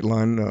that great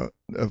line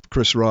of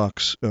Chris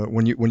Rock's,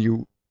 when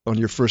you on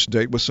your first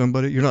date with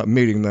somebody, you're not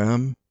meeting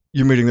them,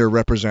 you're meeting their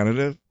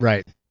representative.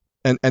 Right.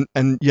 And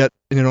yet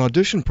in an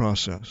audition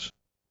process,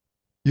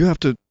 you have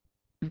to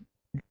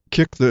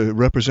kick the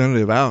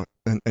representative out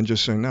and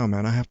just say, no,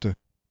 man, I have to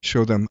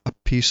show them a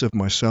piece of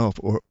myself,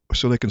 or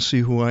so they can see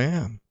who I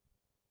am.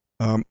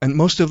 And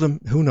most of them,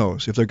 who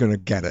knows if they're going to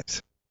get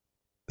it?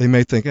 They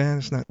may think,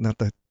 it's not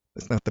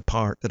the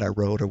part that I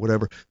wrote or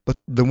whatever. But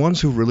the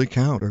ones who really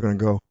count are going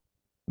to go,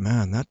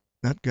 man,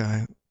 that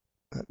guy,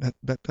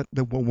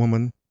 that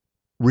woman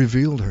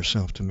revealed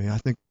herself to me. I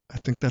think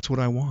that's what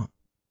I want.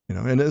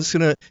 And it's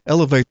going to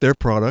elevate their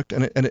product,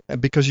 and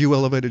because you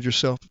elevated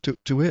yourself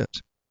to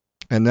it.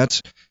 And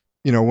that's,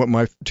 what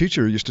my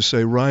teacher used to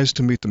say: rise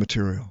to meet the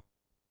material.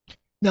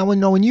 Now,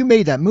 when you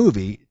made that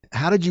movie,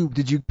 how did you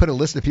put a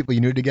list of people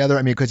you knew together?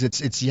 I mean, because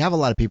it's you have a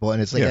lot of people,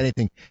 and it's like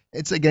anything.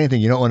 It's like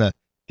anything. You don't want to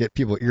get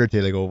people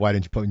irritated. They go, why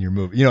didn't you put in your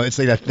movie? It's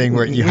like that thing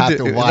where you have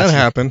to watch. That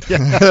happened.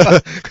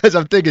 Because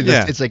I'm thinking,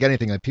 Yeah. it's like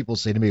anything. Like people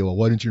say to me, well,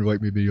 why didn't you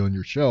invite me to be on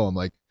your show? I'm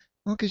like,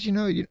 well, because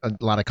a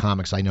lot of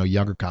comics I know,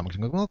 younger comics,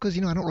 go, well, because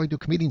I don't really do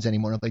comedians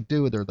anymore. And if I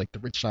do, they're like the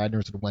Rich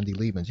Scheidners or the Wendy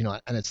Liebmans.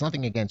 And it's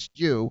nothing against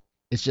you.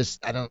 It's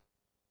just I don't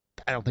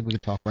think we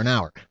could talk for an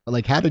hour. But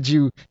like, how did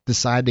you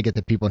decide to get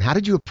the people, and how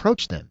did you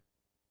approach them?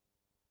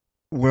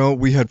 Well,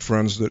 we had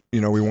friends that we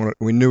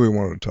knew we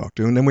wanted to talk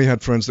to, and then we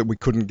had friends that we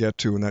couldn't get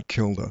to, and that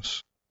killed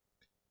us.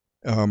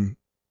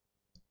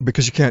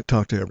 Because you can't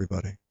talk to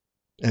everybody,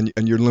 and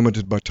you're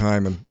limited by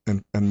time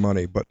and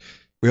money. But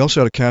we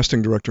also had a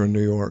casting director in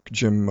New York,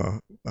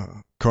 Jim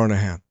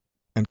Carnahan,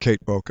 and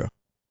Kate Boca,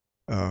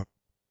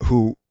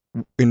 who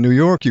in New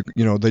York,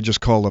 they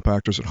just call up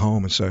actors at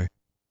home and say,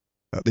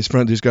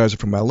 these guys are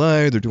from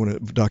LA, they're doing a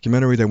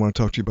documentary, they want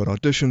to talk to you about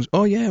auditions.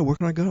 Oh yeah, where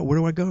can I go? Where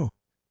do I go?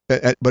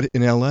 But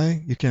in LA,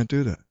 you can't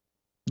do that.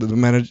 The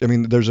manager, I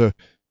mean, there's a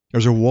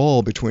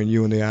wall between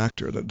you and the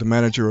actor, the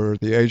manager or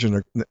the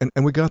agent,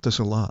 and we got this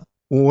a lot.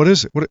 Well, what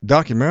is it? What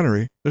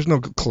documentary? There's no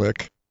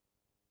click,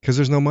 because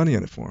there's no money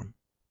in it for them.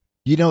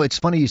 It's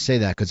funny you say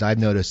that, because I've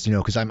noticed,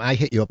 because I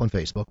hit you up on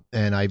Facebook,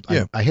 and I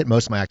hit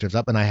most of my actors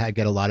up, and I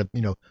get a lot of,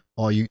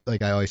 all you,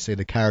 like I always say,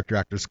 the character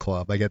actors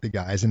club. I get the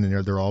guys, and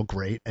they're all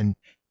great, and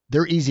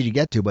they're easy to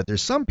get to. But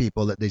there's some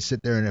people that they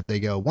sit there, and if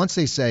they go, once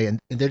they say, and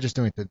they're just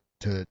doing it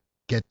to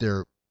get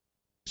their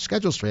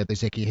schedule straight, if they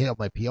say, can you hit up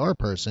my PR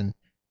person?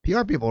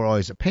 PR people are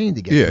always a pain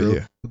to get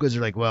through, because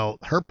they're like, well,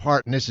 her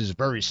part in this is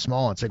very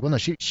small. It's like, well, no,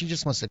 she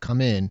just wants to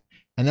come in.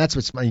 And that's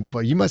what's funny.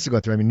 But you must have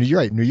gone through. I mean, you're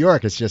right. New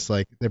York, it's just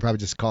like they probably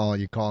just call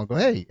and go,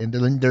 hey, and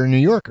they're New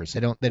Yorkers.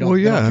 They don't. Well,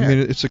 yeah. They don't care. I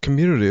mean, it's a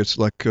community. It's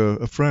like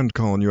a friend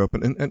calling you up,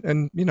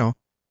 and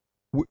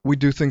we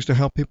do things to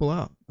help people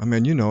out. I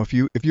mean, if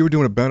you were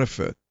doing a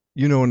benefit,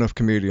 enough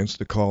comedians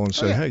to call and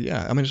say, hey,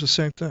 yeah. I mean, it's the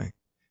same thing.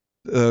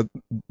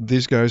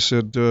 These guys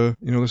said, this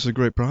is a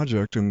great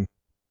project, and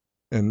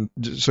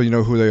so you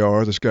know who they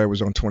are. This guy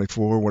was on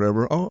 24 or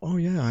whatever. Oh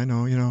yeah, I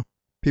know.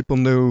 People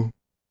knew.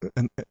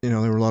 And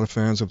there were a lot of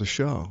fans of the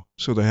show,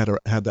 so they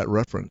had that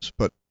reference.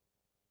 But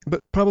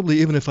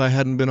probably even if I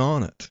hadn't been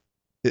on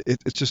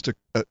it's just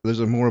there's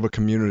more of a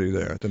community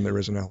there than there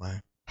is in LA.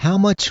 How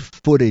much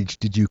footage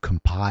did you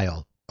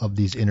compile of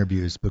these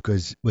interviews?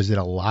 Because was it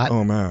a lot?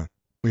 Oh man,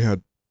 we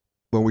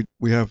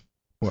have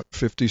what,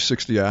 50,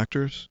 60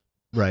 actors,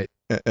 right?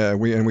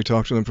 We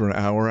talked to them for an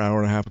hour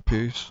and a half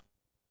apiece.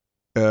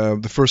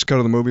 The first cut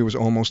of the movie was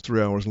almost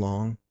 3 hours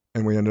long,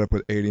 and we ended up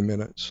with 80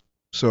 minutes.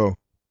 So.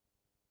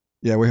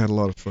 Yeah, we had a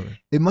lot of footage.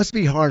 It must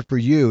be hard for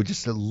you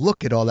just to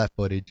look at all that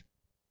footage,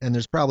 and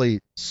there's probably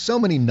so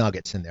many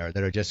nuggets in there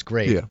that are just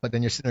great. Yeah. But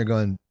then you're sitting there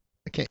going,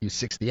 I can't use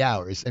 60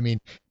 hours. I mean,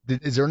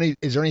 is there any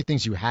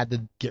things you had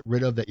to get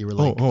rid of that you were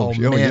like,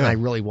 man, yeah. I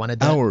really wanted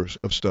that? Hours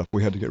of stuff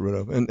we had to get rid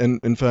of. And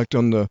in fact,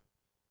 on the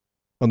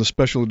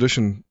special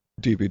edition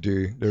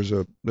DVD, there's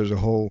a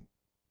whole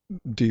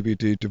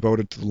DVD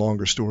devoted to the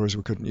longer stories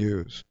we couldn't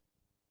use.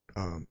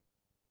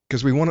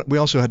 Because we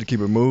also had to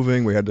keep it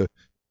moving. We had to,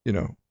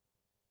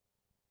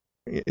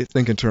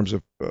 think in terms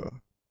of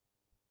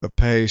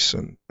pace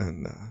and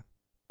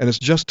it's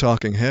just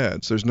talking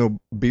heads. There's no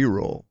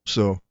B-roll,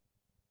 so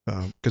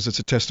because it's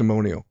a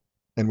testimonial,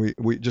 and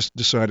we just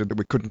decided that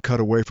we couldn't cut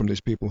away from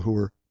these people who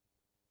were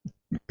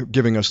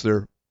giving us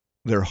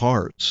their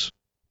hearts.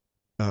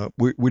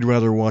 We'd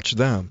rather watch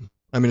them.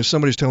 I mean, if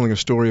somebody's telling a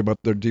story about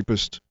their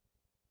deepest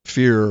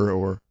fear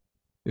or,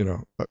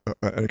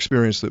 an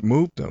experience that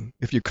moved them,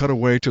 if you cut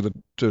away to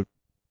the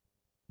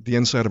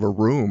inside of a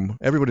room,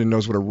 everybody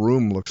knows what a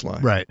room looks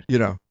like. Right.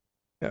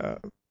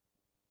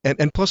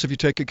 And plus, if you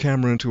take a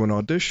camera into an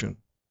audition,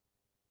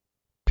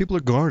 people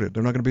are guarded.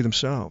 They're not going to be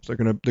themselves. They're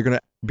going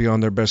to be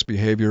on their best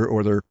behavior,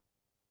 or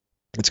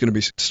it's going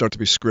to start to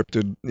be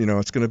scripted.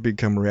 It's going to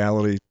become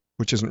reality,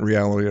 which isn't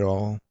reality at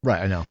all.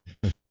 Right. I know.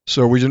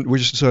 So we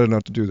just decided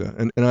not to do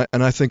that,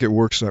 and I think it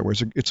works that way.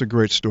 It's a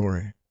great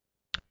story.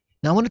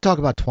 Now I want to talk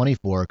about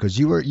 24 because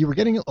you were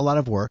getting a lot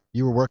of work.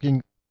 You were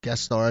working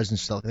guest stars and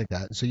stuff like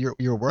that. So you're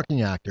a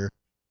working actor.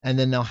 And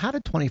then now, how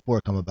did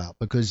 24 come about?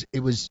 Because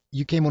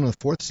you came on the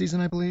 4th season,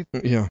 I believe.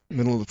 Yeah,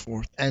 middle of the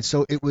 4th. And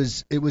so it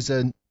was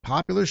a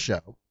popular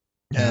show,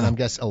 and I'm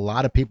guessing a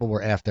lot of people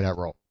were after that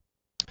role.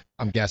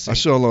 I'm guessing. I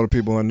saw a lot of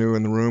people I knew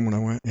in the room when I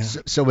went. Yeah.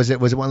 So was it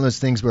one of those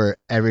things where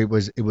it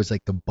was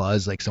like the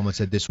buzz, like someone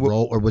said this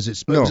role, or was it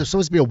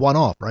supposed to be a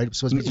one-off, right? It was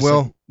supposed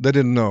to be they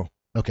didn't know.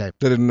 Okay.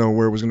 They didn't know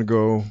where it was going to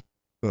go.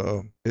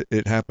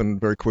 It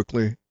happened very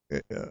quickly.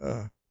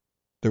 There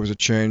was a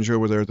change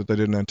over there that they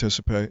didn't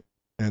anticipate,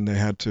 and they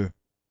had to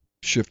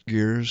shift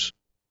gears,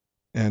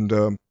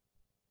 and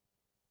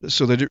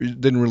so they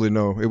didn't really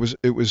know. It was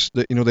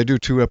they do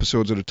 2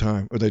 episodes at a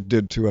time, or they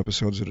did 2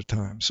 episodes at a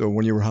time. So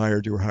when you were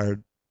hired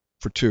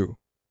for 2.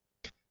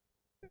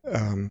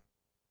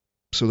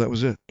 So that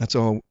was it. That's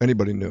all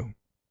anybody knew,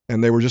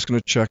 and they were just going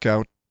to check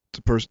out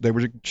the person. They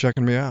were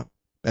checking me out,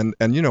 and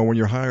when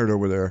you're hired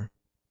over there,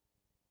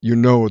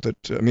 that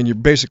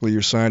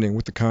you're signing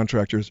with the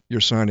contractors.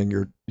 You're signing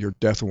your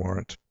death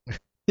warrant.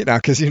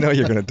 Because you're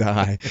going to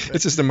die.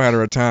 It's just a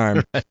matter of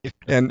time. Right.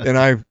 And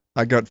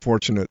I got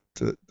fortunate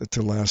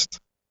to last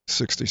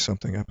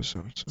 60-something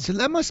episodes. So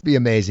that must be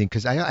amazing,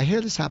 because I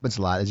hear this happens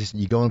a lot. It's just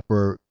you don't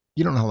know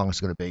how long it's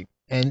going to be.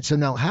 And so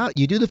now, how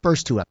you do the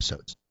first 2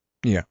 episodes?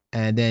 Yeah.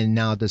 And then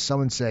now, does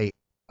someone say,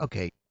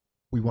 okay,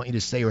 we want you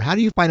to stay? Or how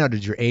do you find out?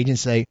 Did your agent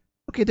say,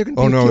 okay, they're going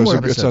to do 2 more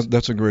episodes?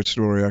 That's a great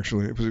story,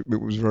 actually.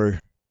 It was very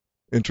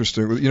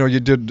interesting. I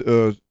did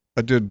the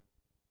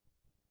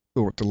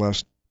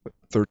last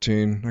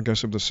 13, I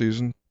guess, of the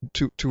season,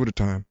 2 at a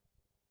time.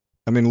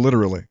 I mean,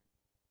 literally.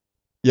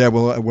 Yeah,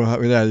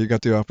 you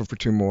got the offer for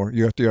 2 more.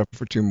 You got the offer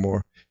for 2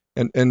 more,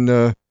 and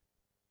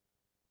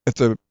at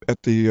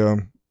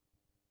the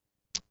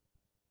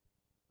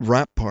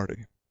wrap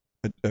party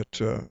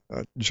at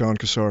John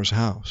Cassar's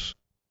house,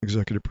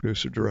 executive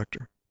producer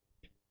director.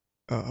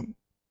 I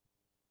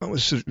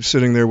was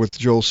sitting there with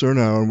Joel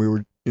Surnow, and we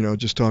were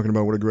just talking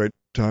about what a great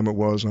time it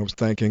was, and I was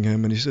thanking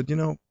him, and he said,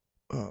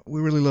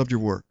 we really loved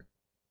your work.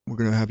 We're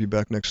going to have you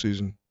back next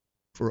season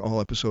for all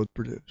episodes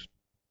produced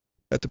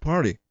at the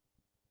party.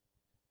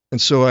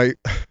 And so I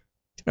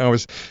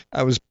was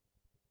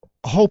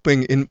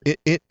hoping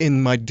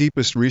in my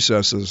deepest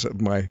recesses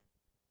of my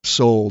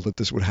soul that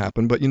this would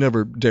happen, but you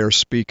never dare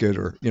speak it,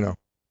 or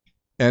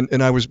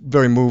and I was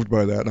very moved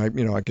by that. And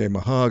I gave him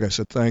a hug. I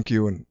said thank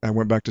you, and I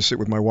went back to sit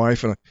with my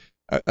wife. And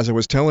as I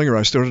was telling her,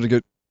 I started to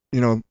get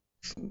a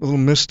little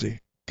misty,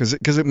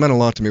 because it meant a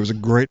lot to me. It was a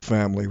great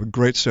family, a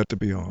great set to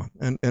be on,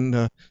 and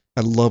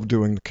I loved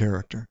doing the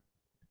character.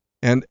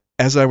 And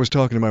as I was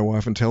talking to my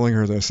wife and telling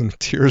her this, and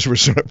tears were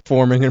sort of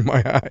forming in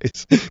my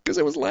eyes, because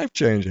it was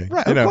life-changing.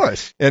 Right, of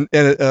course. And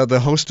the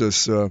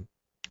hostess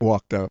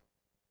walked up,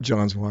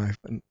 John's wife,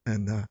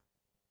 and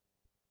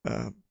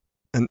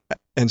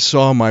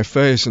saw my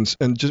face, and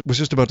was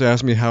just about to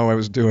ask me how I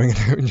was doing,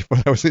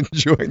 but I was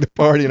enjoying the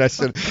party. And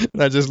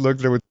I just looked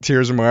at her with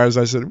tears in my eyes.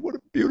 I said, "What a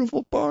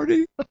beautiful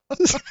party!"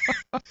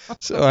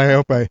 So I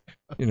hope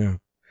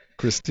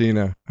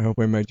Christina, I hope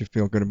I made you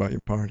feel good about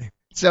your party.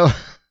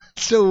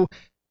 So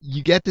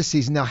you get the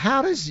season. Now,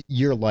 how does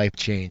your life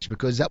change?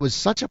 Because that was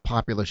such a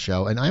popular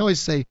show. And I always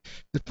say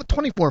the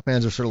 24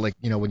 fans are sort of like,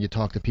 when you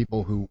talk to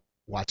people who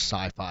watch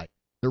sci-fi,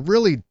 they're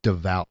really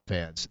devout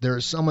fans.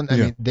 There's someone, I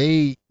mean,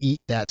 they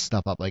eat that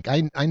stuff up. Like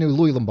I knew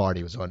Louis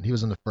Lombardi was on. He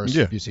was on the first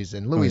few seasons.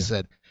 And Louis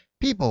said,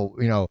 people,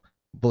 well,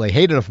 they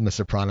hated him from The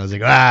Sopranos.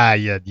 Like,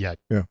 yeah,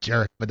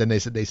 jerk. But then they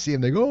said they see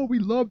him, they go, oh, we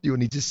loved you.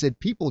 And he just said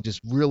people just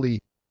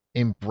really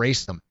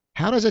embraced them.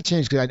 How does that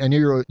change? Because I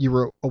knew you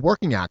were a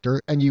working actor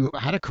and you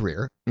had a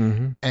career,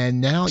 and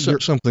now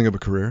you're something of a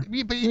career.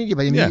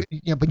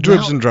 But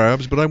dribs and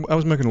drabs, but I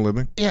was making a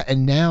living. Yeah,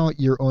 and now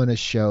you're on a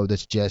show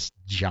that's just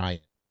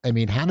giant. I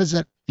mean, how does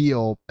that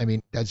feel? I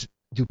mean,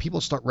 do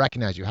people start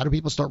recognizing you? How do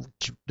people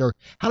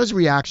how does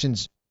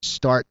reactions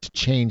start to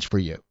change for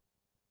you?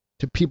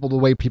 To people, the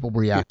way people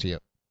react to you?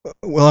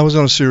 Well, I was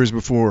on a series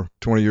before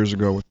 20 years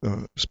ago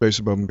with Space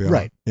Above and Beyond.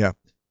 Right. Yeah.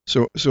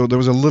 So there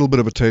was a little bit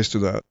of a taste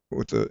of that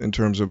in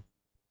terms of,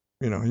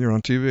 you're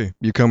on TV.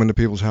 You come into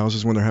people's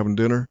houses when they're having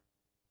dinner.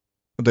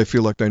 They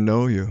feel like they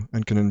know you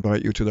and can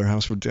invite you to their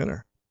house for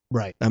dinner.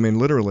 Right. I mean,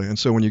 literally. And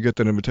so when you get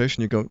that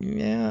invitation, you go,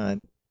 yeah,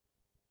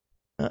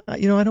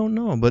 I don't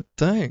know, but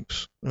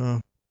thanks.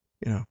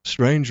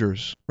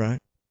 strangers, right?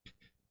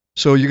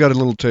 So you got a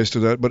little taste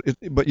of that,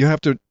 but you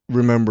have to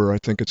remember. I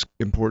think it's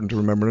important to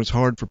remember, and it's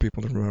hard for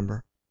people to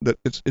remember that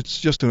it's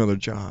just another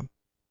job,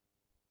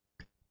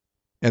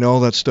 and all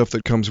that stuff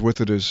that comes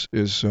with it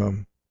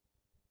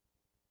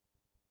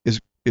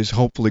is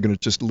hopefully going to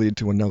just lead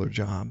to another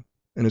job,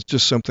 and it's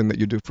just something that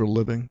you do for a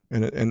living,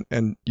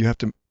 and you have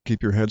to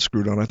keep your head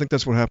screwed on. I think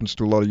that's what happens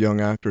to a lot of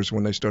young actors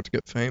when they start to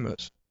get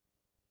famous,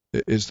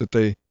 is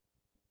that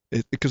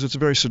because it's a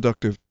very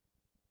seductive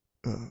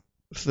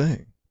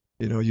thing.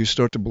 You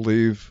start to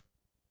believe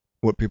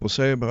what people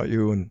say about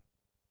you, and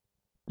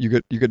you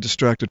get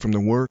distracted from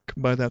the work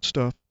by that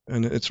stuff,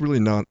 and it's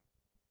really not,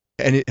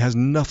 and it has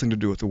nothing to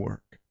do with the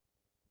work.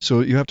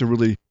 So you have to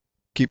really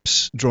keep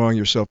drawing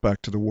yourself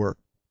back to the work.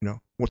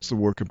 What's the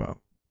work about?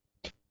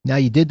 Now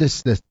you did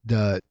this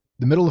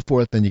the middle of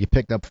fourth, and you get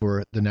picked up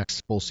for the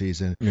next full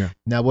season. Yeah.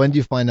 Now, when did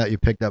you find out you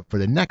picked up for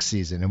the next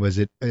season? And was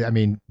it? I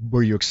mean,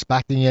 were you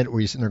expecting it?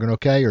 Were you sitting there going,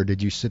 okay, or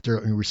did you sit there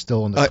and you were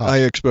still on the cusp? I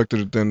expected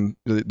it. Then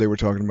they were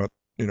talking about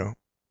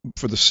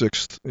for the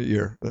sixth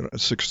year,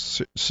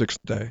 sixth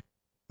day.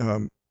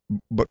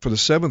 But for the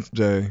seventh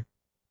day,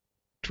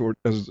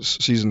 as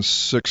season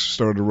 6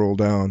 started to roll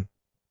down,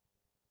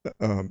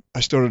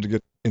 I started to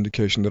get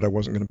indication that I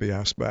wasn't going to be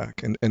asked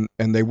back, and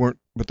they weren't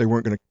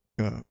going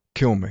to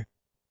kill me.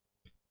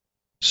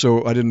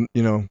 So I didn't,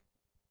 and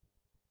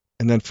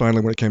then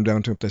finally when it came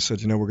down to it, they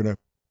said, we're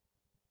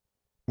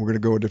gonna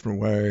go a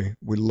different way.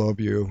 We love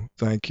you,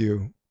 thank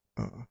you.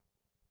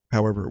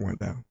 However it went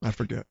down, I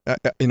forget.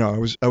 I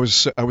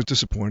was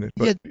disappointed,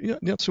 but yeah,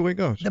 that's the way it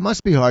goes. It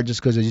must be hard, just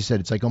because, as you said,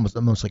 it's like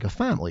almost like a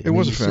family. It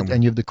was a family,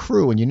 and you have the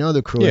crew, and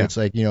the crew. Yeah. And it's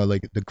like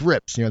like the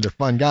grips. They're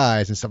fun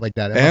guys and stuff like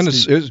that. And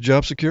it's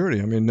job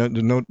security. I mean,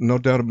 no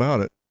doubt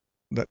about it.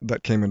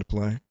 That came into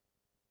play.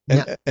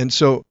 And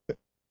so,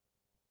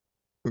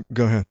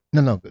 go ahead.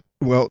 No, good.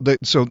 Well,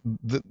 so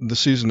the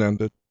season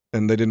ended,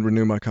 and they didn't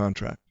renew my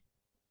contract.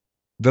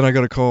 Then I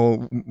got a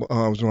call.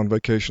 I was on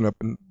vacation up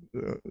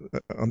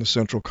on the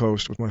Central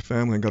Coast with my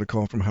family, and got a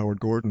call from Howard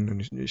Gordon,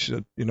 and he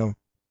said, we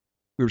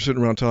were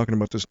sitting around talking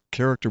about this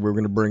character we were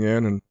going to bring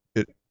in, and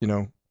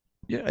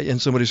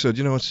and somebody said,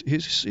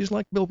 he's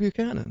like Bill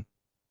Buchanan.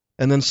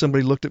 And then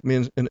somebody looked at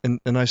me,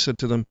 and I said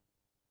to them,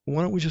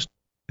 why don't we just,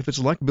 if it's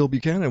like Bill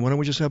Buchanan, why don't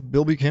we just have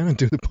Bill Buchanan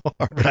do the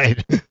part?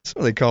 Right. So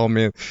they called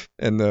me,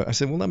 and I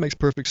said, well, that makes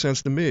perfect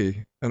sense to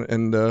me.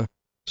 And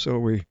so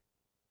we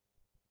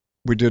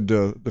did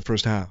the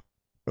first half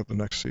of the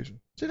next season.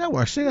 See, that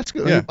works. See, that's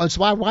good. Yeah. It's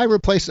why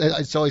replace?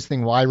 It's always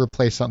thing. Why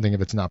replace something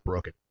if it's not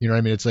broken? You know what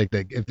I mean? It's like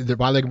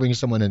why they bring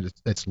someone in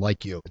that's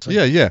like you. It's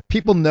like, yeah.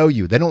 People know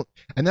you. They don't.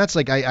 And that's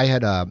like I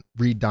had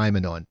Reed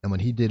Diamond on, and when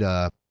he did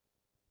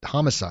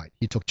Homicide,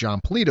 he took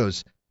John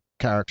Polito's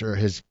character,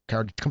 his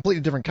character,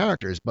 completely different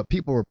characters, but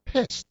people were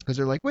pissed because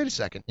they're like, wait a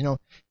second,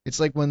 it's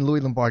like when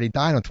Louis Lombardi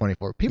died on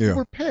 24. People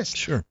were pissed.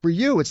 Sure. For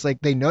you, it's like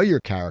they know your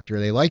character,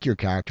 they like your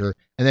character,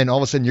 and then all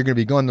of a sudden you're going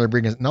to be going there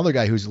bringing another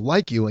guy who's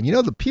like you, and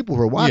the people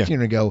who are watching are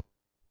going to go,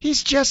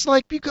 he's just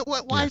like you.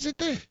 Why is it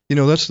there?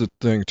 That's the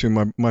thing too.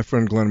 My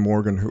friend Glenn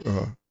Morgan, who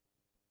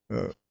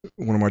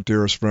one of my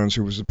dearest friends,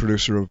 who was the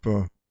producer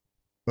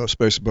of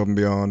Space Above and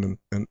Beyond,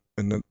 and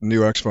the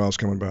new X-Files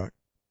coming back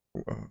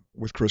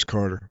with Chris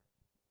Carter.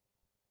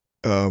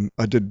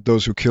 I did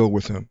Those Who Kill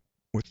with him,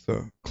 with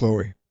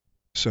Chloe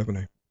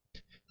Sevigny.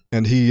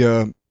 And he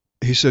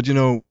said,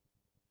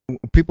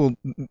 people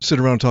sit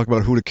around and talk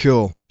about who to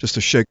kill just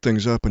to shake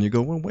things up, and you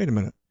go, well, wait a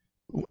minute.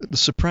 The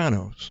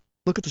Sopranos.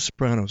 Look at The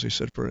Sopranos, he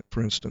said, for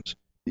instance.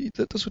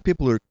 Those are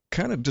people who are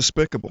kind of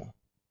despicable.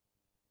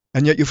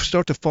 And yet you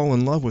start to fall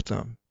in love with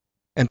them.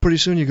 And pretty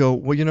soon you go,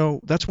 well,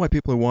 that's why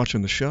people are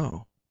watching the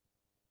show.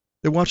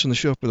 They're watching the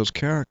show for those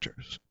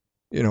characters.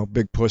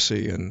 Big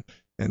Pussy and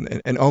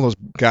all those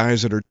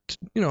guys that are,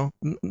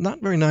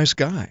 not very nice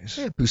guys.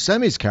 Yeah,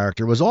 Buscemi's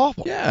character was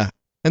awful. Yeah.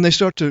 And they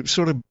start to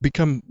sort of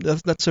become,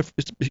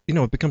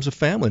 it becomes a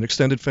family, an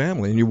extended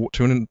family. And you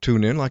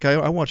tune in. Like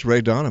I watch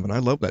Ray Donovan. I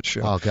love that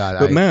show. Oh, God.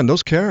 But man,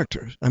 those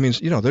characters, I mean,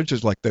 they're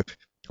just like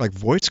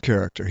Voight's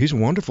character. He's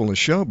wonderful in the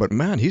show, but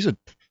man,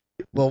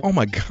 oh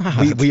my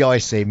God. We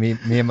always say, me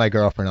and my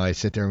girlfriend always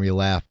sit there and we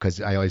laugh because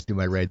I always do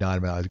my Ray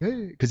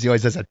Donovan. Because he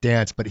always does that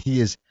dance, but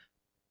he is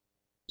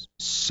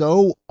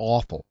so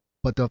awful.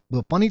 But the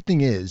funny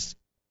thing is,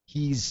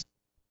 he's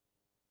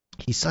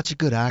such a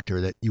good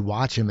actor that you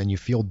watch him and you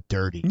feel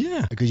dirty.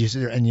 Yeah. Because you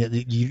sit there and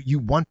you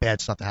want bad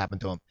stuff to happen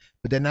to him.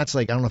 But then that's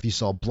like, I don't know if you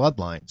saw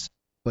Bloodlines,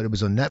 but it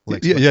was on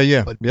Netflix.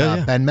 Yeah. But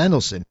Ben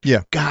Mendelsohn.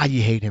 Yeah. God,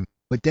 you hate him.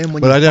 But then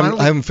when I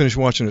haven't finished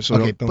watching it, so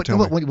don't tell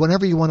me.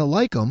 Whenever you want to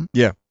like him,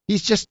 yeah,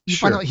 he's just you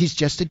find out he's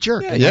just a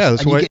jerk.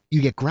 That's why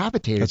you get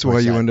gravitated. That's why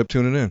you end up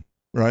tuning in.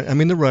 Right. I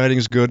mean, the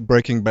writing's good.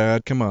 Breaking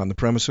Bad. Come on. The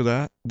premise of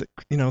that,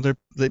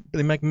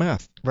 they make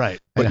meth. Right.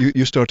 But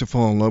you start to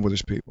fall in love with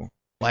these people.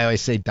 Well, I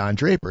always say Don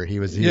Draper. He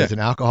was an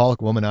alcoholic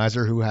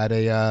womanizer who had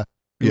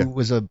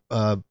was a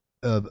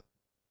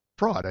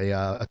fraud,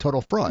 a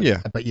total fraud.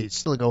 Yeah. But you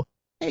still go,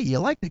 hey, you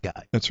like the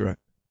guy. That's right.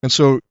 And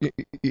so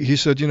he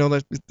said,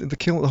 that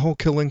the whole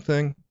killing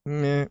thing,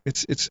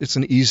 it's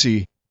an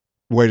easy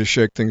way to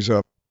shake things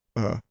up.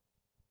 But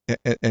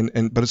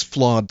it's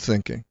flawed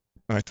thinking,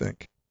 I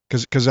think,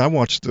 because I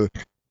watched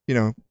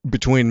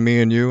between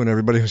me and you and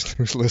everybody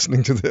who's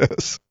listening to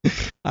this,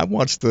 I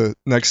watched the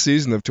next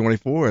season of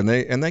 24, and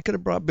they could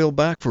have brought Bill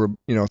back for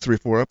 3 or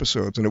 4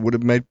 episodes, and it would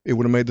have made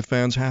the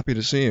fans happy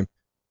to see him.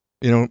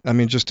 I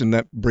mean, just in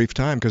that brief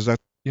time, because that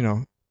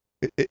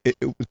it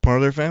was part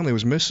of their family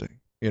was missing.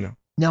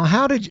 Now,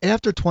 after you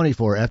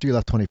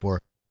left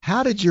 24,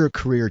 how did your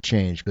career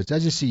change? Because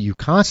as you see, you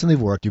constantly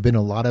worked. You've been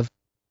in a lot of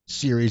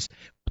series.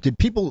 Did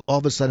people all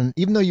of a sudden,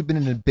 even though you've been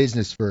in the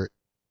business for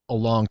a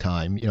long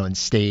time, in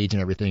stage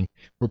and everything,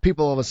 were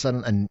people all of a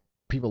sudden, and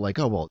people like,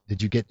 oh, well,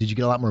 did you get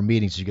a lot more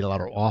meetings? Did you get a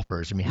lot of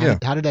offers? I mean,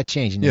 how did that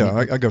change?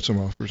 I got some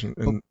offers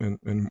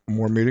and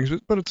more meetings,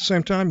 but at the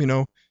same time,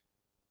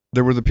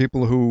 there were the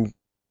people who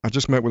I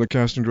just met with a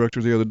casting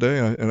director the other day,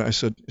 and I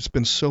said, it's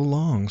been so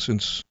long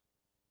since.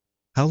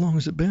 How long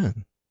has it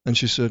been? And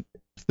she said,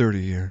 30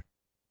 years.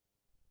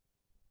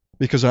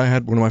 Because I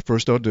had one of my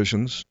first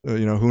auditions,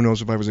 who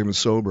knows if I was even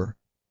sober,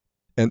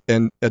 and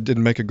it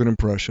didn't make a good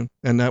impression,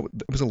 and that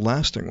was a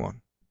lasting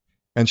one.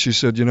 And she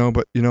said,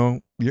 but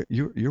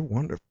you're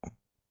wonderful.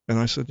 And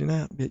I said,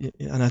 and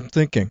I'm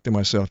thinking to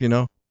myself,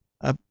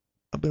 I've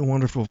been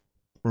wonderful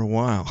for a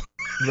while.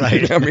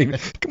 Right. I mean,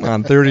 come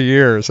on, 30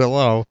 years.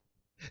 Hello.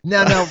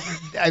 Now,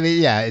 I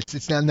mean, yeah,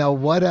 it's now.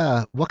 What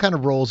kind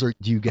of roles do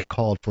you get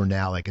called for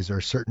now? Like, is there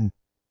a certain?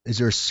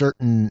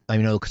 I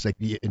know, because like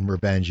in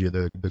Revenge, you're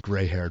the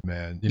gray-haired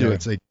man.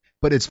 It's like,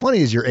 but it's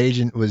funny, as your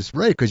agent was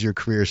right, because your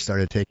career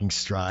started taking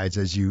strides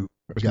as you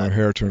my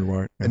hair turned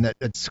white. Yeah. And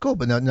that's cool.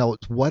 But now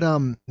what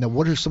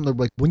are some of the,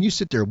 like, when you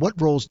sit there, what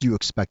roles do you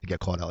expect to get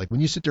called out? Like when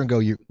you sit there and go,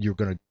 you're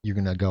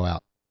gonna go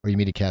out, or you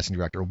meet a casting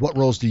director, what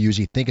roles do you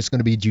usually think it's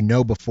gonna be? Do you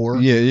know before?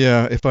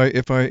 Yeah. If I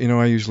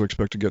I usually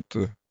expect to get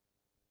the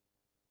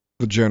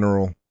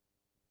general,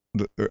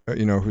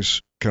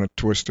 who's kind of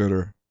twisted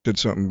or did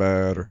something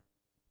bad,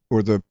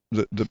 or the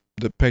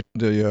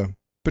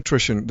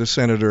patrician, the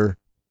senator,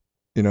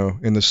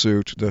 in the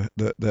suit,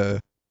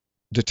 the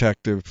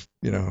detective,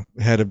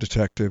 head of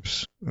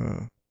detectives.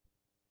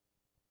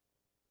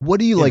 What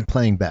do you like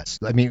playing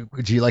best? I mean,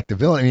 do you like the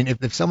villain? I mean,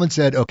 if someone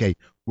said, okay,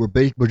 we're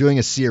doing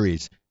a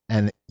series,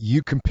 and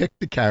you can pick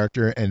the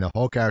character, and the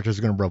whole character is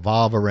going to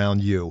revolve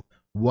around you,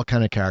 what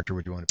kind of character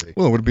would you want to be?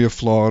 Well, it would be a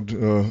flawed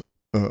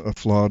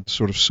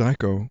sort of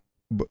psycho,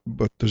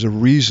 but there's a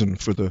reason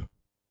for the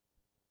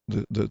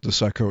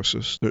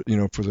psychosis,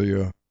 for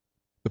the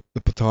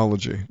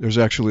pathology. There's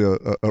actually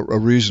a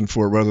reason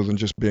for it, rather than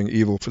just being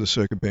evil for the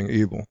sake of being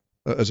evil,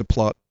 as a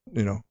plot,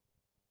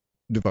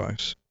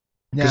 device.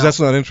 Because that's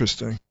not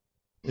interesting.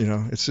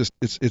 It's just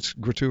it's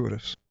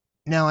gratuitous.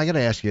 Now I got to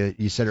ask you.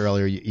 You said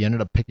earlier you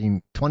ended up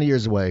picking 20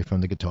 years away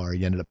from the guitar.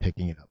 You ended up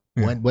picking it up.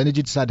 Yeah. When did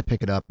you decide to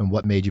pick it up, and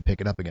what made you pick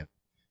it up again?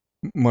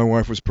 My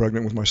wife was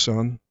pregnant with my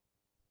son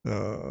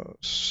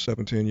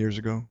 17 years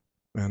ago,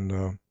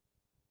 and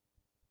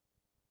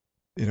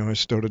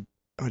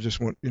I just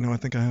went, I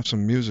think I have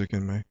some music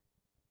in me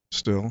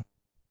still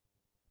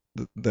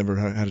that never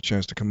had a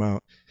chance to come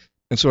out,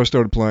 and so I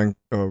started playing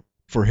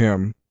for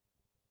him,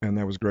 and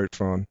that was great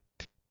fun.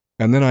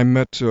 And then I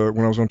met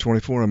when I was on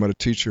 24, I met a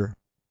teacher,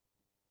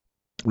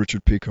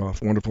 Richard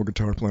Peikoff, wonderful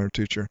guitar player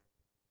teacher,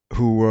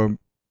 who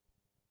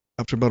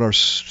after about our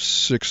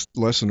 6th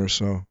lesson or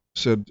so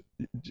said,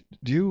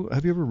 have you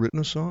ever written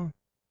a song?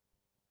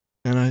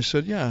 And I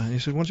said, yeah. And he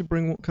said, why don't you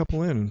bring a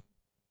couple in?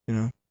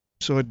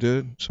 So I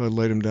did. So I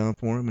laid them down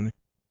for him,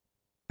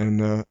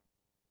 and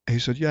he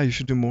said, yeah, you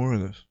should do more of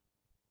this.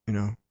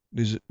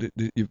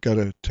 You've got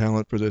a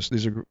talent for this.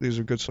 These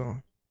are good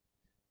songs.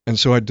 And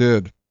so I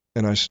did,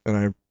 and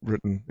I've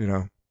written,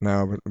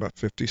 now about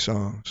 50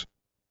 songs.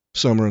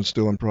 Some are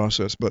still in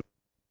process, but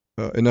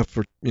enough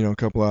for a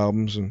couple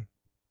albums, and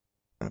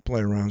I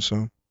play around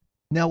some.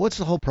 Now, what's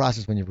the whole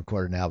process when you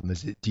record an album?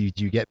 Do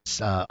you get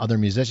other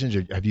musicians,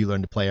 or have you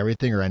learned to play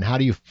everything, and how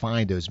do you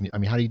find those? I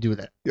mean, how do you do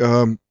that?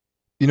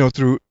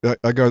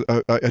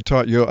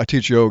 I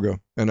teach yoga,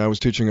 and I was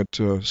teaching at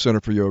Center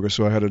for Yoga,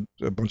 so I had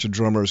a bunch of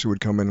drummers who would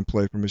come in and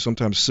play for me,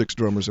 sometimes 6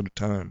 drummers at a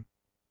time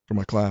for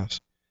my class,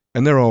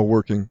 and they're all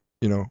working,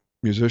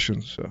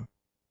 musicians,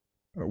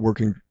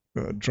 working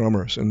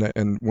drummers,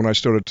 and when I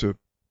started to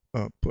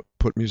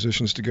put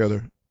musicians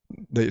together,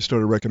 they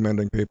started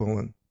recommending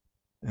people,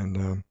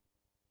 and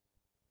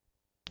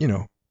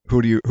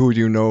who do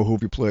you know, who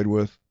have you played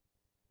with,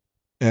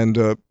 and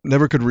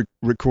never could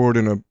record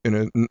in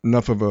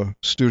enough of a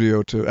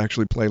studio to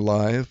actually play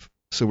live,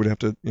 so we'd have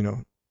to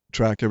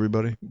track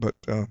everybody, but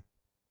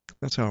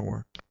that's how it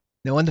worked.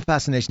 Now, when did the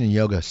fascination in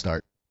yoga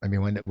start? I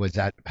mean, when was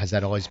that? Has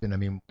that always been? I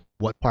mean,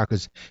 what part?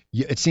 Because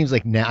it seems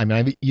like now. I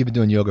mean, you've been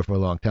doing yoga for a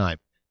long time.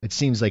 It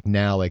seems like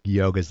now, like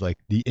yoga is like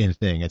the in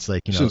thing. It's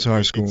like since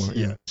high school.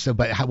 Yeah. So,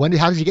 but how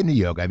did you get into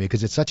yoga? I mean,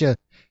 because it's such a.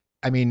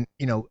 I mean,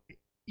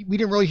 we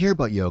didn't really hear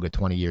about yoga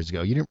 20 years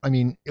ago. You didn't. I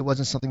mean, it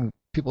wasn't something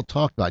people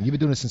talked about. And you've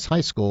been doing it since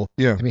high school.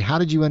 Yeah. I mean, how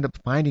did you end up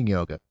finding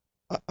yoga?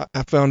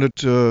 I found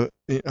it.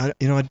 I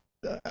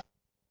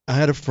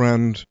had a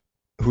friend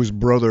whose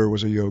brother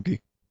was a yogi,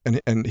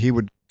 and he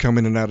would come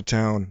in and out of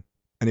town,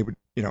 and he would,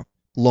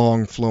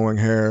 long flowing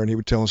hair, and he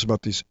would tell us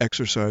about these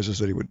exercises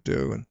that he would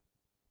do,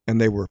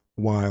 and they were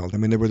wild. I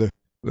mean, they were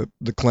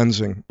the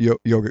cleansing,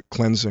 yoga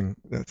cleansing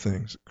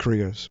things,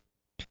 kriyas.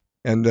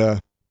 And,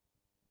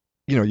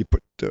 you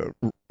put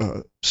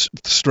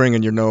string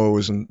in your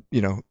nose and,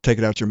 take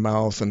it out your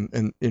mouth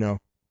and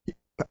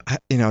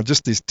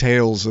just these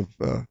tales of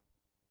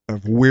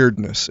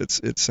weirdness,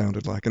 it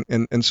sounded like.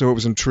 And so it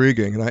was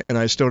intriguing. And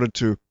I started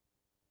to,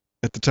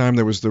 at the time,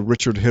 there was the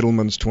Richard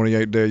Hittleman's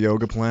 28-day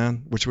yoga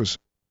plan, which was,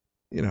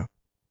 the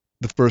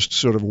first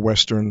sort of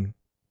Western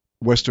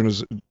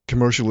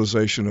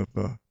commercialization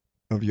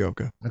of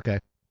yoga. Okay.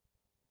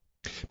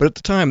 But at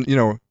the time,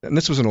 and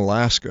this was in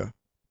Alaska,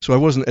 so I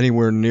wasn't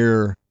anywhere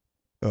near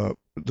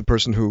the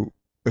person who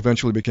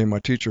eventually became my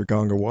teacher,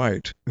 Ganga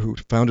White, who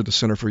founded the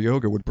Center for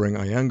Yoga, would bring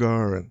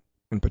Iyengar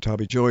and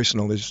Pattabhi Jois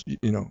and all these,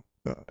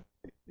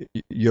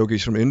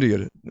 yogis from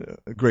India,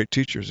 great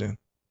teachers in.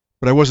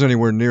 But I wasn't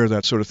anywhere near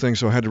that sort of thing,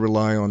 so I had to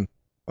rely on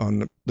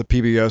the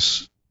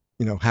PBS,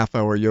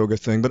 half-hour yoga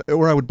thing.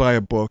 Or I would buy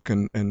a book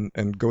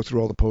and go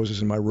through all the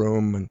poses in my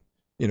room and,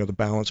 the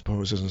balance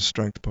poses and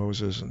strength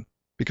poses, and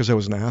because I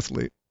was an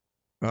athlete,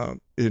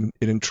 it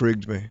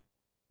intrigued me.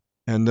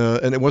 And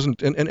it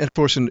wasn't, and of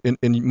course in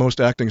most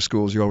acting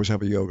schools you always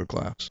have a yoga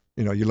class.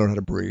 You learn how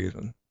to breathe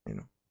and.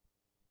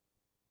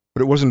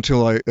 But it wasn't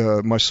until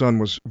my son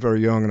was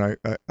very young, and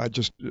I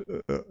just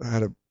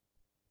had a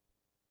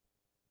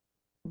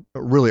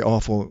really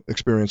awful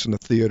experience in the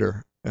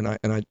theater, and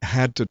I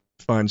had to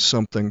find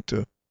something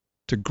to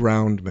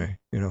ground me,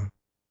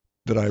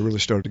 that I really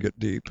started to get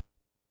deep.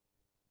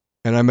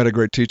 And I met a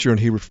great teacher, and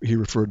he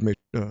referred me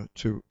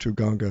to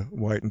Ganga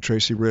White and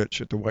Tracy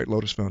Rich at the White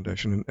Lotus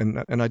Foundation,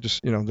 and I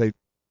just,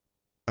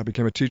 I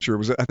became a teacher.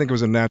 I think it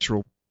was a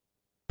natural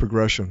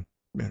progression.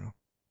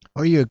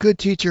 Are you a good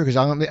teacher? Because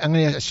I'm going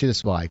to ask you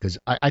this why. Because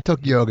I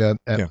took yoga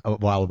a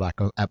while back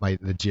at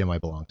the gym I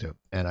belong to,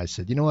 and I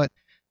said, you know what?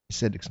 I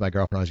said, because my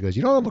girlfriend always goes,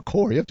 you don't have a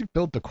core. You have to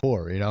build the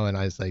core, And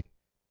I was like,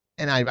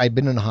 and I'd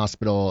been in the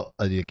hospital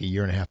like a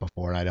year and a half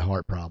before, and I had a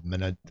heart problem,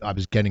 and I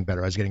was getting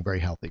better. I was getting very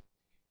healthy.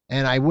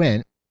 And I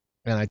went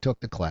and I took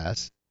the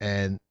class,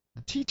 and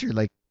the teacher,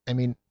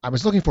 I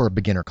was looking for a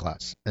beginner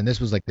class, and this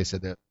was like they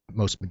said the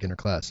most beginner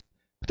class,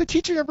 but the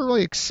teacher never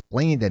really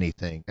explained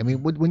anything. I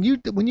mean, when you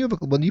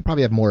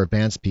probably have more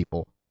advanced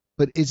people,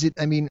 but is it?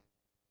 I mean,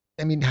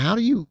 how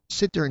do you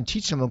sit there and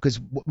teach someone?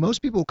 Because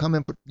most people who come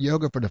in for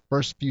yoga for the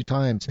first few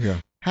times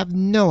have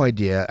no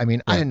idea. I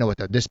mean, I didn't know what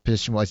this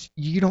position was.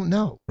 You don't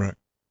know. Right.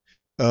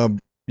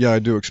 Yeah, I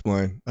do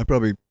explain. I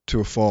probably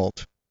to a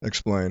fault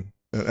explain.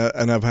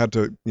 And I've had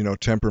to,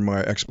 temper my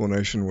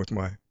explanation with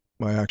my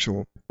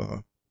actual.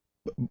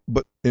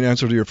 But in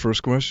answer to your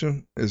first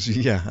question, is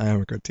I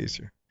am a good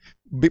teacher,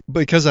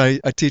 because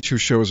I teach who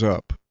shows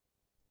up.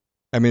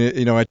 I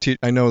mean,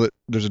 I know that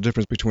there's a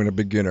difference between a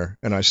beginner,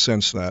 and I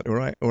sense that,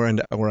 or I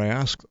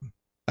ask them,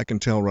 I can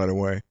tell right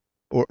away,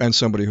 and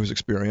somebody who's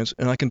experienced,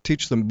 and I can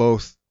teach them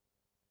both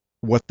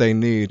what they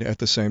need at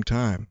the same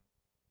time.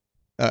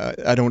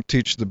 I don't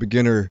teach the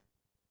beginner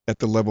at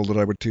the level that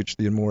I would teach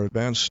the more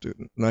advanced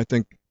student. And I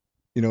think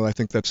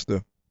that's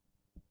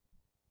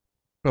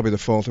probably the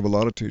fault of a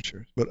lot of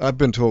teachers. But I've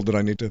been told that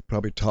I need to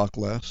probably talk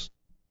less.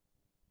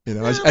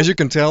 As you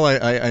can tell,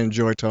 I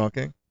enjoy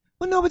talking.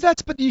 Well, no, but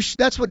that's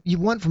what you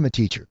want from a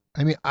teacher.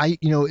 I mean,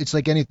 it's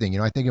like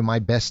anything. I think of my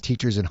best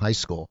teachers in high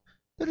school.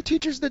 They're the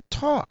teachers that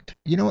talked,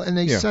 and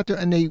they sat there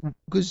and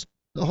because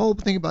the whole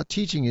thing about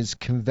teaching is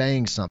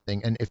conveying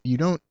something. And if you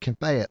don't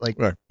convey it,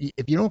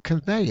 if you don't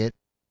convey it,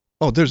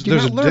 there's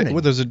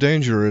a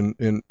danger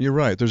in you're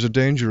right. There's a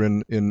danger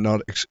in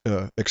not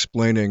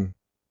explaining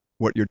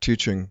what you're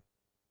teaching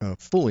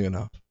fully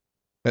enough.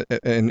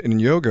 And in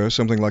yoga,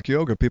 something like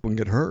yoga, people can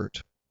get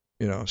hurt.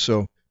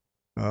 So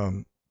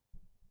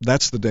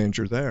that's the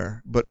danger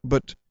there. But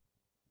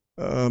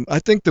I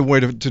think the way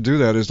to do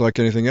that is like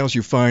anything else.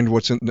 You find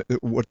what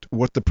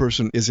the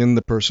person is in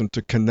the person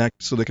to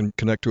connect, so they can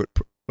connect to it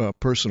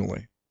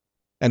personally,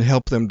 and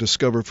help them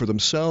discover for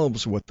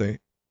themselves what they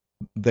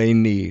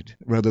need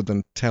rather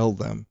than tell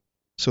them.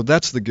 So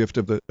that's the gift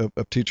of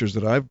teachers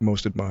that I've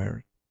most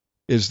admired,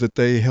 is that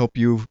they help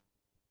you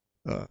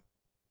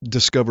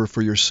discover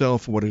for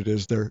yourself what it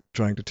is they're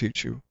trying to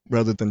teach you,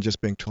 rather than just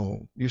being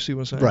told. You see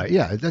what I'm saying? Right.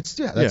 Yeah. That's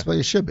what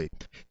it should be.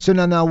 So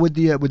now with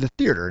the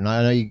theater, and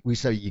I know we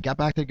said you got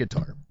back to the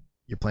guitar.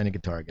 You're playing the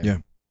guitar again. Yeah.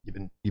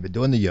 You've been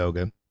doing the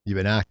yoga. You've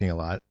been acting a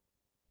lot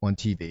on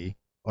TV.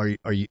 Are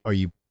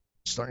you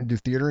starting to do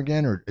theater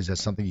again, or is that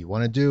something you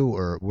want to do,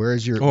 or where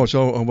is your? Oh,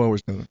 so I've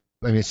always done it.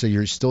 I mean, so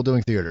you're still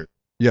doing theater?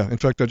 Yeah. In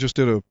fact, I just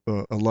did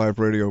a live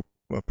radio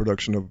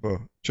production of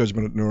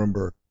Judgment at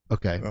Nuremberg.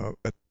 Okay.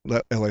 At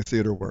LA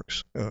Theater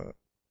Works,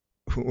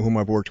 whom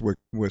I've worked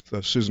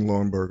with Susan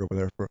Lowenberg over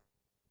there for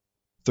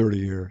 30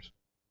 years.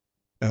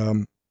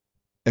 And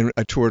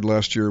I toured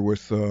last year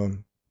with her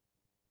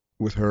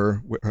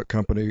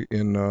company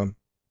in the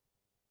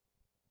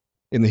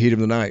heat of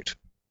the night.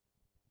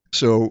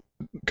 So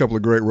a couple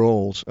of great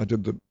roles. I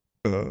did the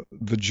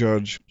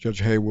Judge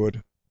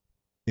Haywood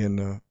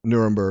in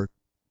Nuremberg,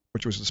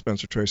 which was the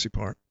Spencer Tracy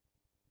part.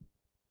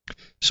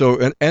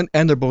 So and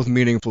they're both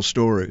meaningful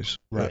stories,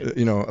 Right.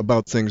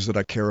 about things that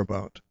I care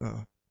about,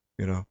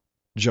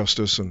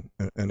 justice and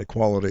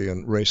equality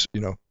and race,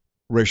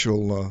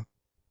 racial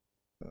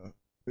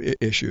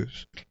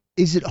issues.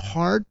 Is it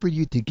hard for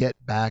you to get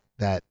back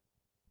that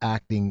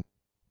acting,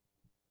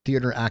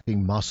 theater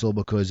acting muscle?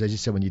 Because as you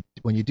said,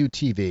 when you do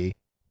TV,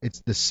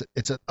 it's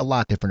a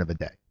lot different of a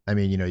day. I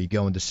mean, you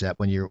go into set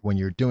when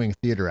you're doing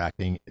theater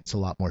acting, it's a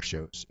lot more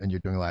shows and you're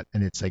doing a lot,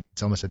 and it's like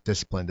it's almost a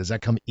discipline. Does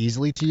that come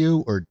easily to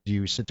you, or do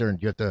you sit there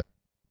and you have to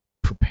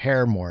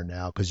prepare more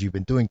now because you've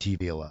been doing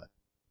TV a lot?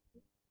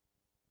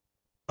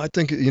 I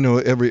think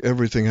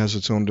everything has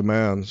its own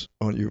demands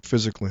on you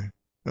physically.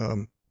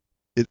 Um,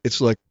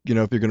 it's like if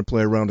you're going to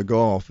play a round of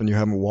golf and you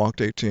haven't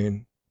walked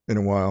 18 in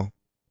a while,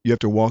 you have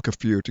to walk a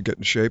few to get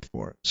in shape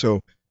for it.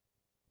 So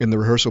in the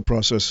rehearsal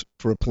process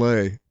for a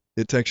play,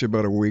 it takes you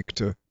about a week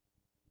to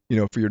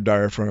for your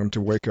diaphragm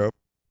to wake up.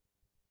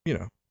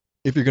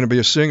 If you're going to be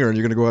a singer and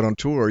you're going to go out on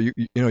tour, you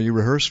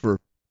rehearse for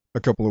a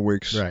couple of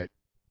weeks Right.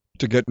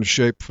 to get in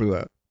shape for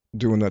that,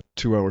 doing that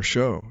 2-hour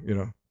show.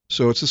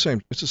 So it's the same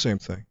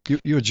thing.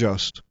 You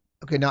adjust.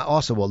 Okay. Now,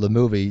 also, well, the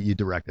movie you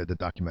directed, the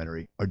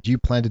documentary, or do you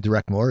plan to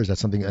direct more? Is that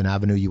something, an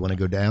avenue you want to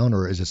go down,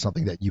 or is it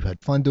something that you've had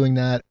fun doing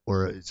that,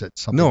 or is it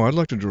something? No, I'd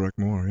like to direct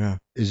more. Yeah.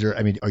 Is there?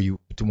 I mean, do you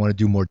want to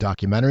do more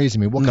documentaries? I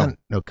mean, what No. kind?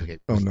 No. Okay.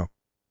 Oh no.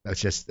 That's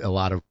just a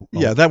lot of.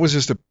 Yeah, that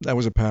was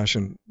a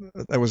passion.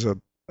 That was like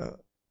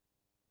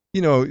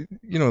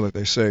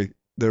they say,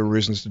 there are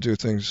reasons to do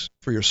things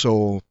for your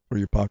soul, for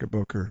your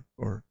pocketbook,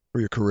 or for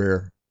your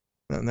career,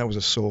 and that was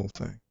a soul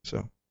thing.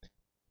 So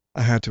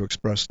I had to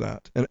express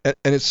that, and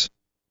it's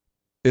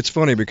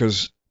funny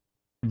because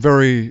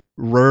very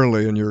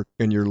rarely in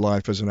your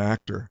life as an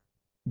actor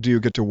do you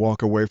get to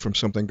walk away from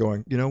something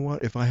going, you know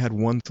what? If I had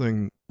one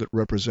thing that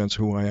represents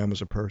who I am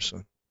as a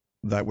person,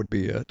 that would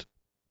be it.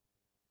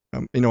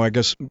 I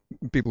guess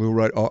people who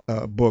write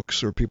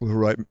books or people who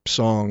write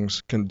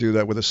songs can do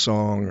that with a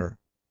song,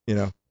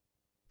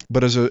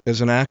 but as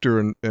an actor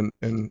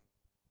and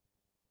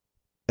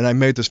I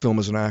made this film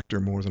as an actor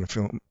more than a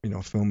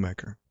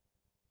filmmaker.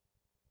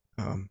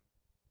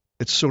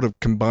 It sort of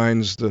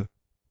combines the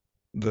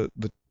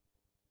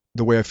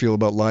way I feel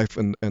about life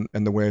and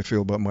the way I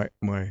feel about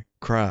my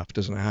craft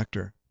as an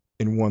actor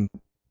in one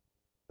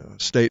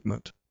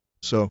statement.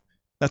 So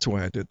that's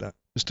why I did that,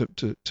 just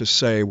to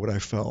say what I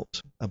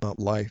felt about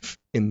life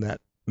in that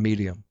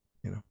medium.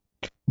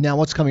 Now,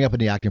 what's coming up in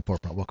the acting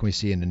forefront? What can we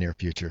see in the near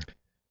future?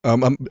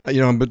 I'm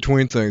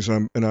between things.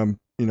 I'm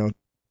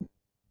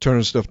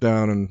turning stuff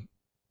down, and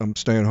I'm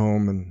staying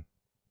home, and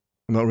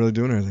I'm not really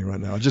doing anything right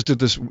now. I just did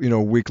this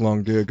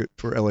week-long gig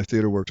for LA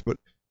Theater Works, but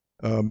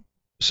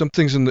some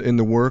things in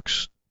the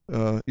works,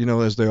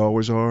 as they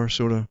always are,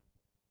 sort of.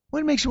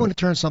 What makes you want to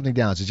turn something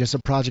down? Is it just a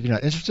project you're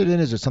not interested in?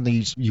 Is it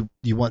something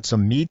you want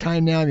some me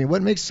time now? I mean,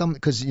 what makes some,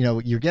 because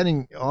you're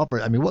getting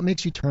offered. I mean, what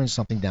makes you turn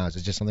something down? Is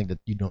it just something that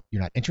you're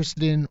not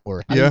interested in,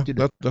 or how do you do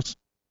that? That's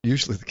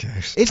usually the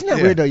case. Isn't that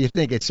Yeah. weird though? You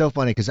think it's so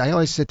funny because I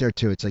always sit there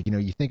too. It's like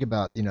you think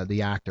about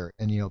the actor,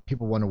 and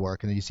people want to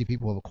work, and then you see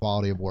people have a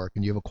quality of work,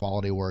 and you have a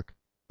quality of work,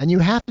 and you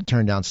have to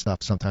turn down stuff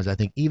sometimes. I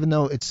think even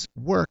though it's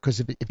work, because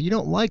if you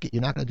don't like it,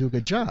 you're not going to do a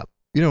good job.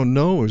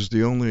 No is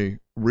the only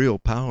real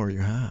power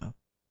you have.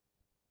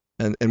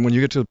 And when you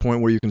get to the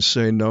point where you can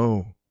say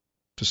no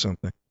to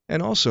something,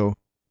 and also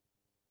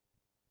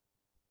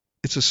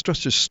it's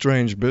such a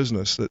strange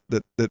business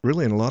that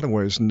really in a lot of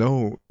ways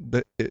no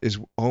that is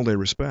all they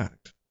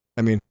respect.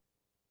 I mean,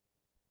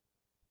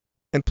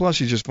 and plus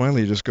you just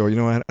finally go,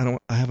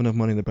 I have enough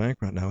money in the bank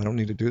right now. I don't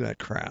need to do that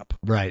crap.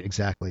 Right,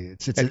 exactly.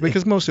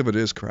 Because most of it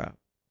is crap.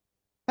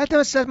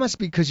 That must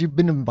be because you've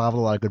been involved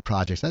in a lot of good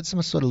projects. That's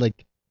must sort of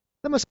like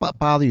that must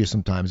bother you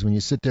sometimes when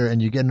you sit there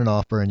and you get an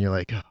offer and you're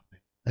like, oh.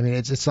 I mean,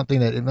 it's something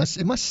that it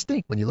must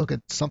stink when you look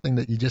at something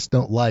that you just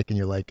don't like and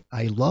you're like,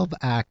 I love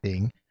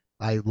acting,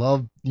 I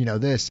love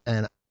this,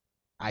 and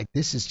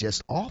this is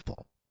just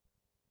awful.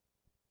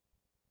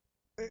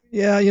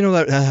 Yeah,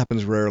 that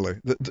happens rarely.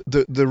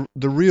 The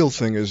real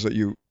thing is that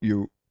you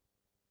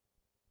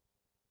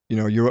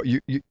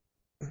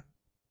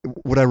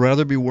would I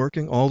rather be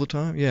working all the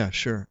time? Yeah,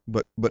 sure.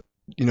 But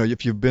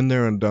if you've been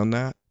there and done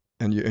that,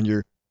 and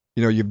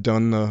you've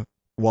done the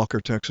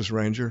Walker Texas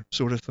Ranger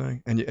sort of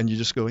thing, and you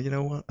just go, you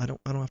know what? I don't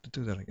have to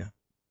do that again.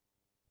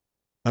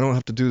 I don't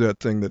have to do that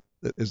thing that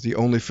is the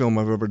only film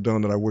I've ever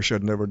done that I wish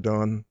I'd never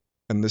done,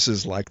 and this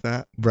is like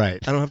that. Right.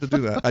 I don't have to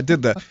do that. I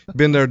did that.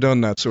 Been there,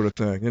 done that sort of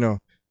thing.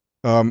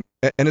 And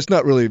it's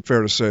not really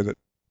fair to say that.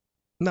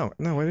 No,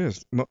 it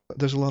is.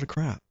 There's a lot of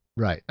crap.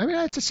 Right. I mean,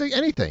 I have to say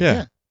anything.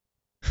 Yeah.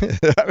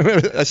 Yeah.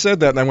 I said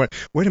that, and I went,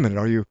 wait a minute,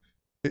 are you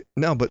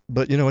No, but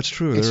it's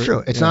true. It's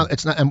true. It's not.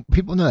 It's not. And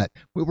people know that.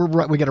 We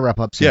got to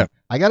wrap up soon. Yeah.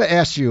 I got to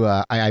ask you.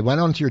 I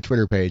went onto your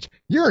Twitter page.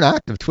 You're an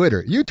active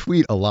Twitter. You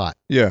tweet a lot.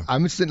 Yeah.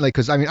 I'm sitting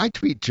because I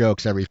tweet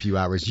jokes every few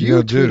hours. You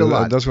tweet dude, a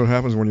lot. That's what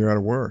happens when you're out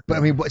of work.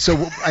 But no, but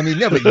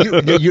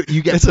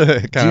you get. It's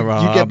a kind of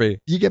a hobby.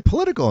 You get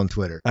political on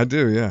Twitter. I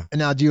do, yeah. And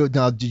now do you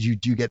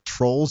get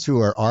trolls who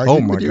are Oh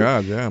arguing my with you?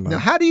 God, yeah, man. Now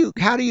how do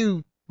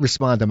you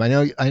respond to them? I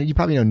know you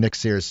probably know Nick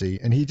Searcy,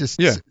 and he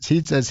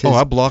says his. Oh,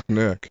 I blocked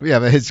Nick. Yeah,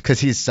 but because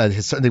he said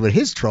something with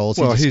his trolls.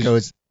 Well, he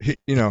goes.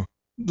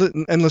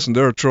 And listen,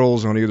 there are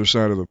trolls on either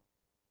side of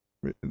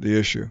the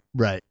issue.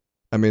 Right.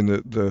 I mean,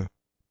 the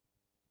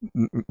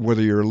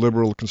whether you're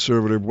liberal,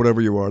 conservative,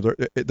 whatever you are,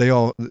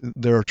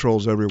 there are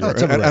trolls everywhere.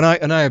 Oh,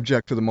 and I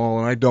object to them all,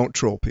 and I don't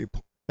troll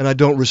people, and I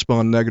don't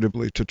respond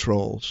negatively to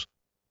trolls.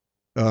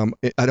 I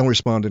don't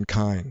respond in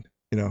kind.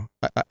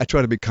 I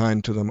try to be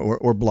kind to them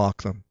or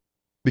block them,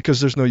 because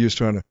there's no use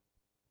trying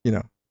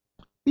to,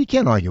 You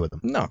can't argue with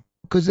them. No.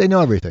 Because they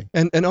know everything.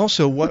 And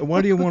also,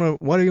 why do you want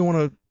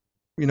to?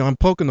 I'm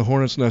poking the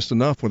hornet's nest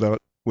enough without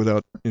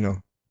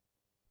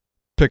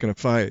picking a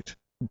fight,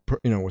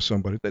 with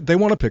somebody. They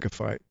want to pick a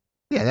fight.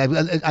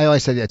 Yeah, I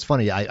always say it's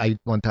funny. I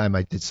one time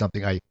I did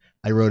something. I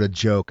wrote a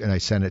joke and I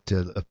sent it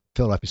to a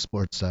Philadelphia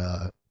sports,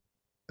 now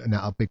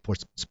a big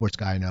sports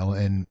guy I know,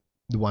 and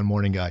the One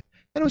Morning guy.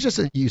 And it was just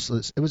a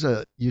useless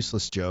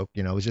joke.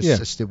 It was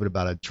just stupid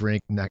about a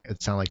drink.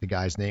 It sounded like the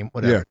guy's name.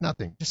 Whatever. Yeah.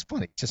 Nothing. Just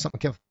funny. Just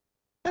something.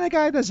 And the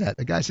guy does that.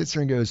 The guy sits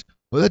there and goes,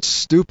 "Well, that's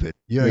stupid.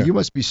 You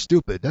must be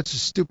stupid. That's a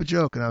stupid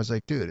joke." And I was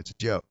like, "Dude, it's a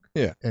joke."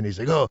 Yeah. And he's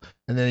like, "Oh,"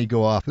 and then he'd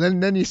go off.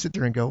 And then you sit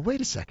there and go, "Wait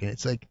a second.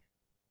 It's like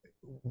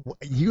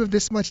you have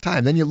this much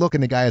time." Then you look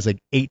and the guy has like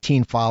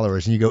 18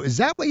 followers, and you go, "Is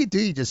that what you do?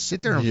 You just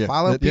sit there and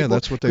follow people?" Yeah,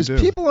 that's what they do.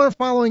 Because people aren't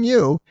following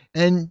you,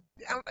 and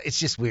it's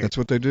just weird. That's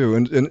what they do.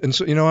 And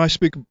so I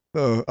speak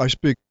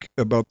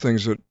about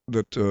things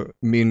that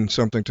mean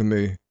something to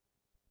me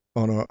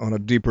on a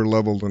deeper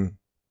level than.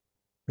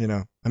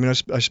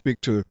 I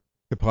speak to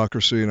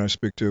hypocrisy, and I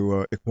speak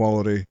to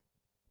equality,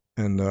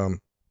 and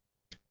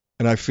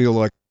I feel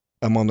like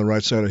I'm on the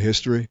right side of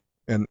history,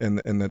 and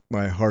that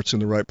my heart's in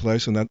the right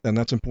place, and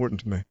that's important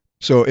to me.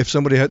 So if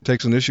somebody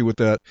takes an issue with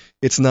that,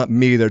 it's not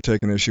me they're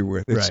taking issue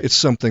with. It's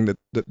something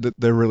that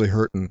they're really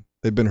hurting.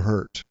 They've been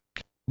hurt,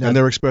 and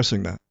they're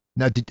expressing that.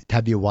 Now,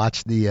 have you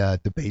watched the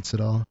debates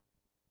at all?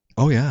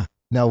 Oh yeah.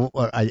 No,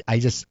 I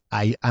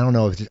don't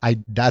know if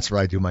that's where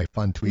I do my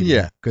fun tweeting.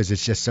 Yeah, because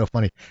it's just so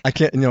funny. I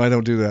can't, I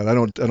don't do that. I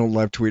don't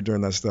live tweet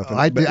during that stuff.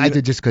 I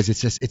do just because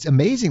it's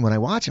amazing when I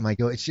watch them. I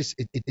go, it's just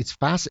it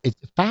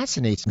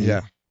fascinates me.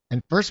 Yeah.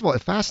 And first of all,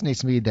 it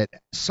fascinates me that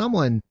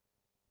someone.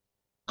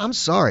 I'm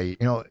sorry,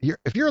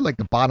 if you're like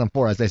the bottom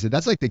four, as I said,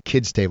 that's like the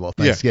kids' table at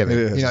Thanksgiving.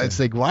 Yeah, it is, it's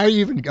like, why are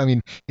you even? I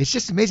mean, it's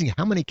just amazing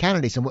how many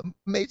candidates. And what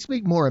makes me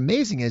more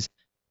amazing is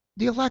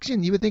the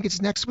election. You would think it's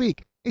next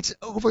week. It's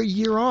over a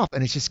year off,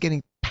 and it's just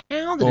getting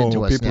pounded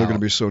into us people now. are going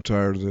to be so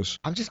tired of this.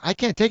 I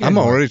can't take it I'm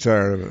anymore. already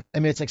tired of it. I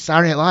mean, it's like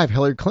Saturday Night Live.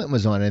 Hillary Clinton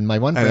was on, and my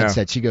one friend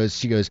said, she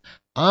goes,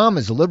 I'm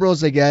as liberal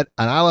as they get,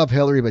 and I love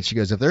Hillary, but she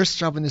goes, if they're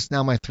shoving this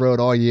down my throat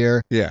all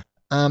year,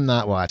 I'm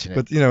not watching it.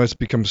 But it's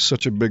become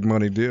such a big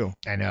money deal.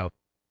 I know.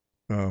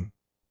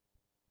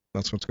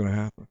 That's what's going to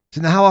happen. So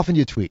now, how often do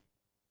you tweet?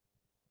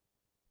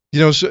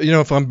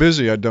 If I'm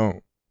busy, I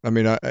don't. I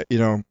mean,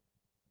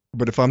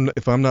 but if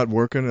I'm not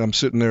working, I'm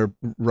sitting there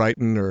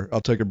writing, or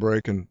I'll take a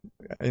break, and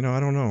I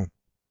don't know.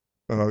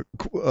 I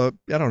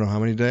don't know how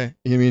many a day.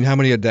 You mean how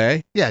many a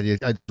day? Yeah,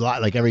 a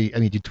lot. Like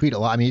you tweet a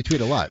lot. I mean, you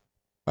tweet a lot.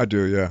 I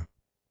do, yeah.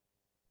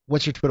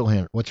 What's your Twitter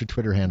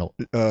handle?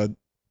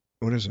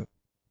 What is it?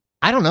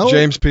 I don't know.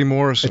 James P.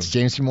 Morrison. It's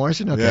James P.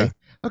 Morrison? Okay. Yeah.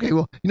 Okay,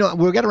 well,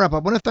 we've got to wrap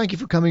up. I want to thank you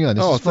for coming on.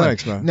 This is fun.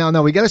 Thanks, man.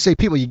 Now, we got to say,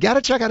 people, you got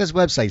to check out his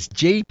website. It's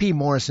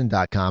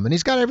jpmorrison.com, and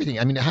he's got everything.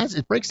 I mean,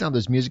 it breaks down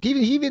those music. He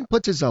even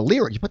puts his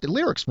lyrics. You put the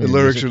lyrics. The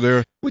lyrics are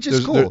there, which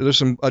is cool. There's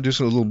some. I do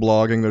some little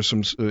blogging. There's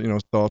some,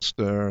 thoughts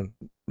there. A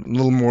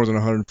little more than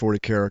 140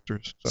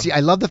 characters. So. See,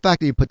 I love the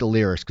fact that you put the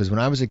lyrics, because when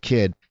I was a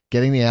kid,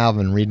 getting the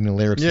album and reading the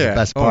lyrics is the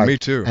best part. Oh, me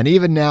too. And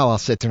even now, I'll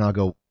sit there and I'll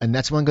go, and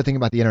that's one good thing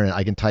about the internet.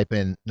 I can type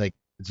in, like,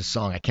 it's a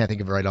song. I can't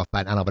think of it right off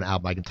bat. I don't have an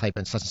album. I can type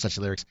in such and such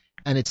lyrics,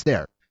 and it's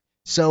there.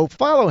 So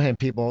follow him,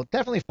 people.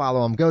 Definitely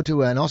follow him. Go to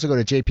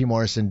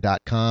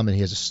jpmorrison.com, and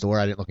he has a store.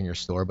 I didn't look in your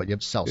store, but you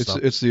have to sell stuff.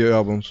 It's the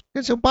albums.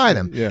 And so buy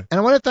them. Yeah. And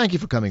I want to thank you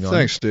for coming on.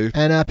 Thanks, Steve.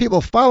 And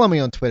people, follow me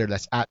on Twitter.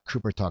 That's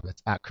 @CooperTalk.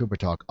 That's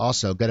 @CooperTalk.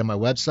 Also, go to my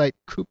website,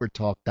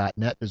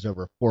 coopertalk.net. There's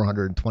over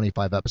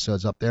 425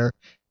 episodes up there,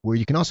 where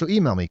you can also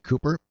email me,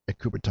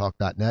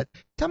 cooper@coopertalk.net.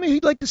 Tell me who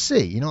you'd like to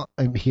see.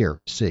 I'm here.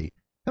 See.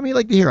 Tell me who you'd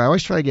like to hear. I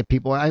always try to get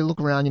people. I look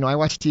around, I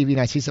watch TV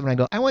and I see something and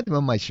I go, I want them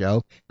on my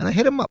show, and I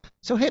hit them up.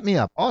 So hit me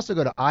up. Also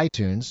go to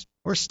iTunes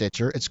or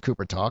Stitcher. It's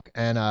Cooper Talk.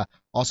 And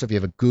also, if you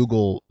have the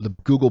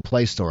Google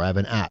Play Store, I have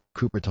an app,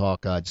 Cooper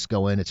Talk. Just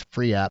go in. It's a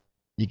free app.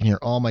 You can hear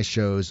all my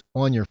shows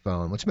on your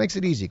phone, which makes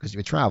it easy because if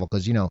you travel,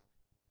 because you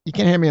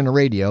can't hear me on the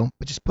radio,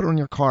 but just put it on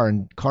your car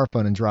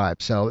phone and drive.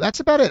 So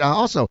that's about it.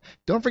 Also,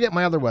 don't forget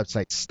my other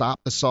website,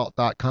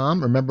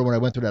 stopthesalt.com. Remember when I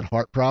went through that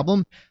heart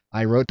problem?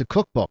 I wrote the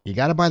cookbook. You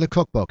got to buy the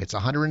cookbook. It's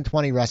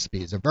 120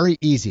 recipes. They're very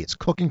easy. It's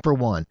cooking for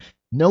one.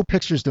 No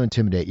pictures to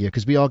intimidate you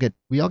because we all get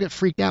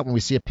freaked out when we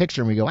see a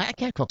picture and we go, I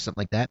can't cook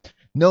something like that.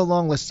 No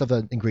long lists of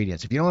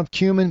ingredients. If you don't have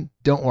cumin,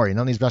 don't worry.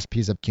 None of these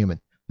recipes have cumin.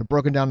 They're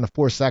broken down into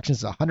 4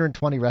 sections.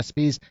 120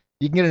 recipes.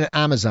 You can get it at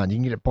Amazon. You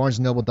can get it at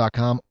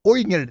BarnesandNoble.com, or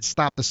you can get it at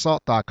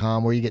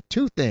StopTheSalt.com, where you get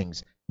 2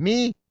 things.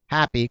 Me,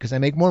 happy because I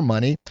make more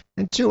money,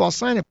 and 2, I'll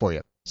sign it for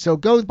you. So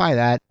go buy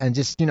that and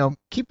just,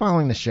 keep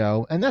following the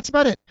show. And that's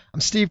about it. I'm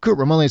Steve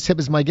Cooper. I'm only as hip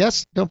as my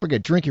guest. Don't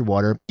forget, drink your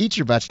water, eat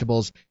your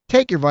vegetables,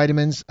 take your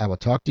vitamins. I will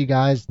talk to you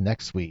guys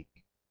next week.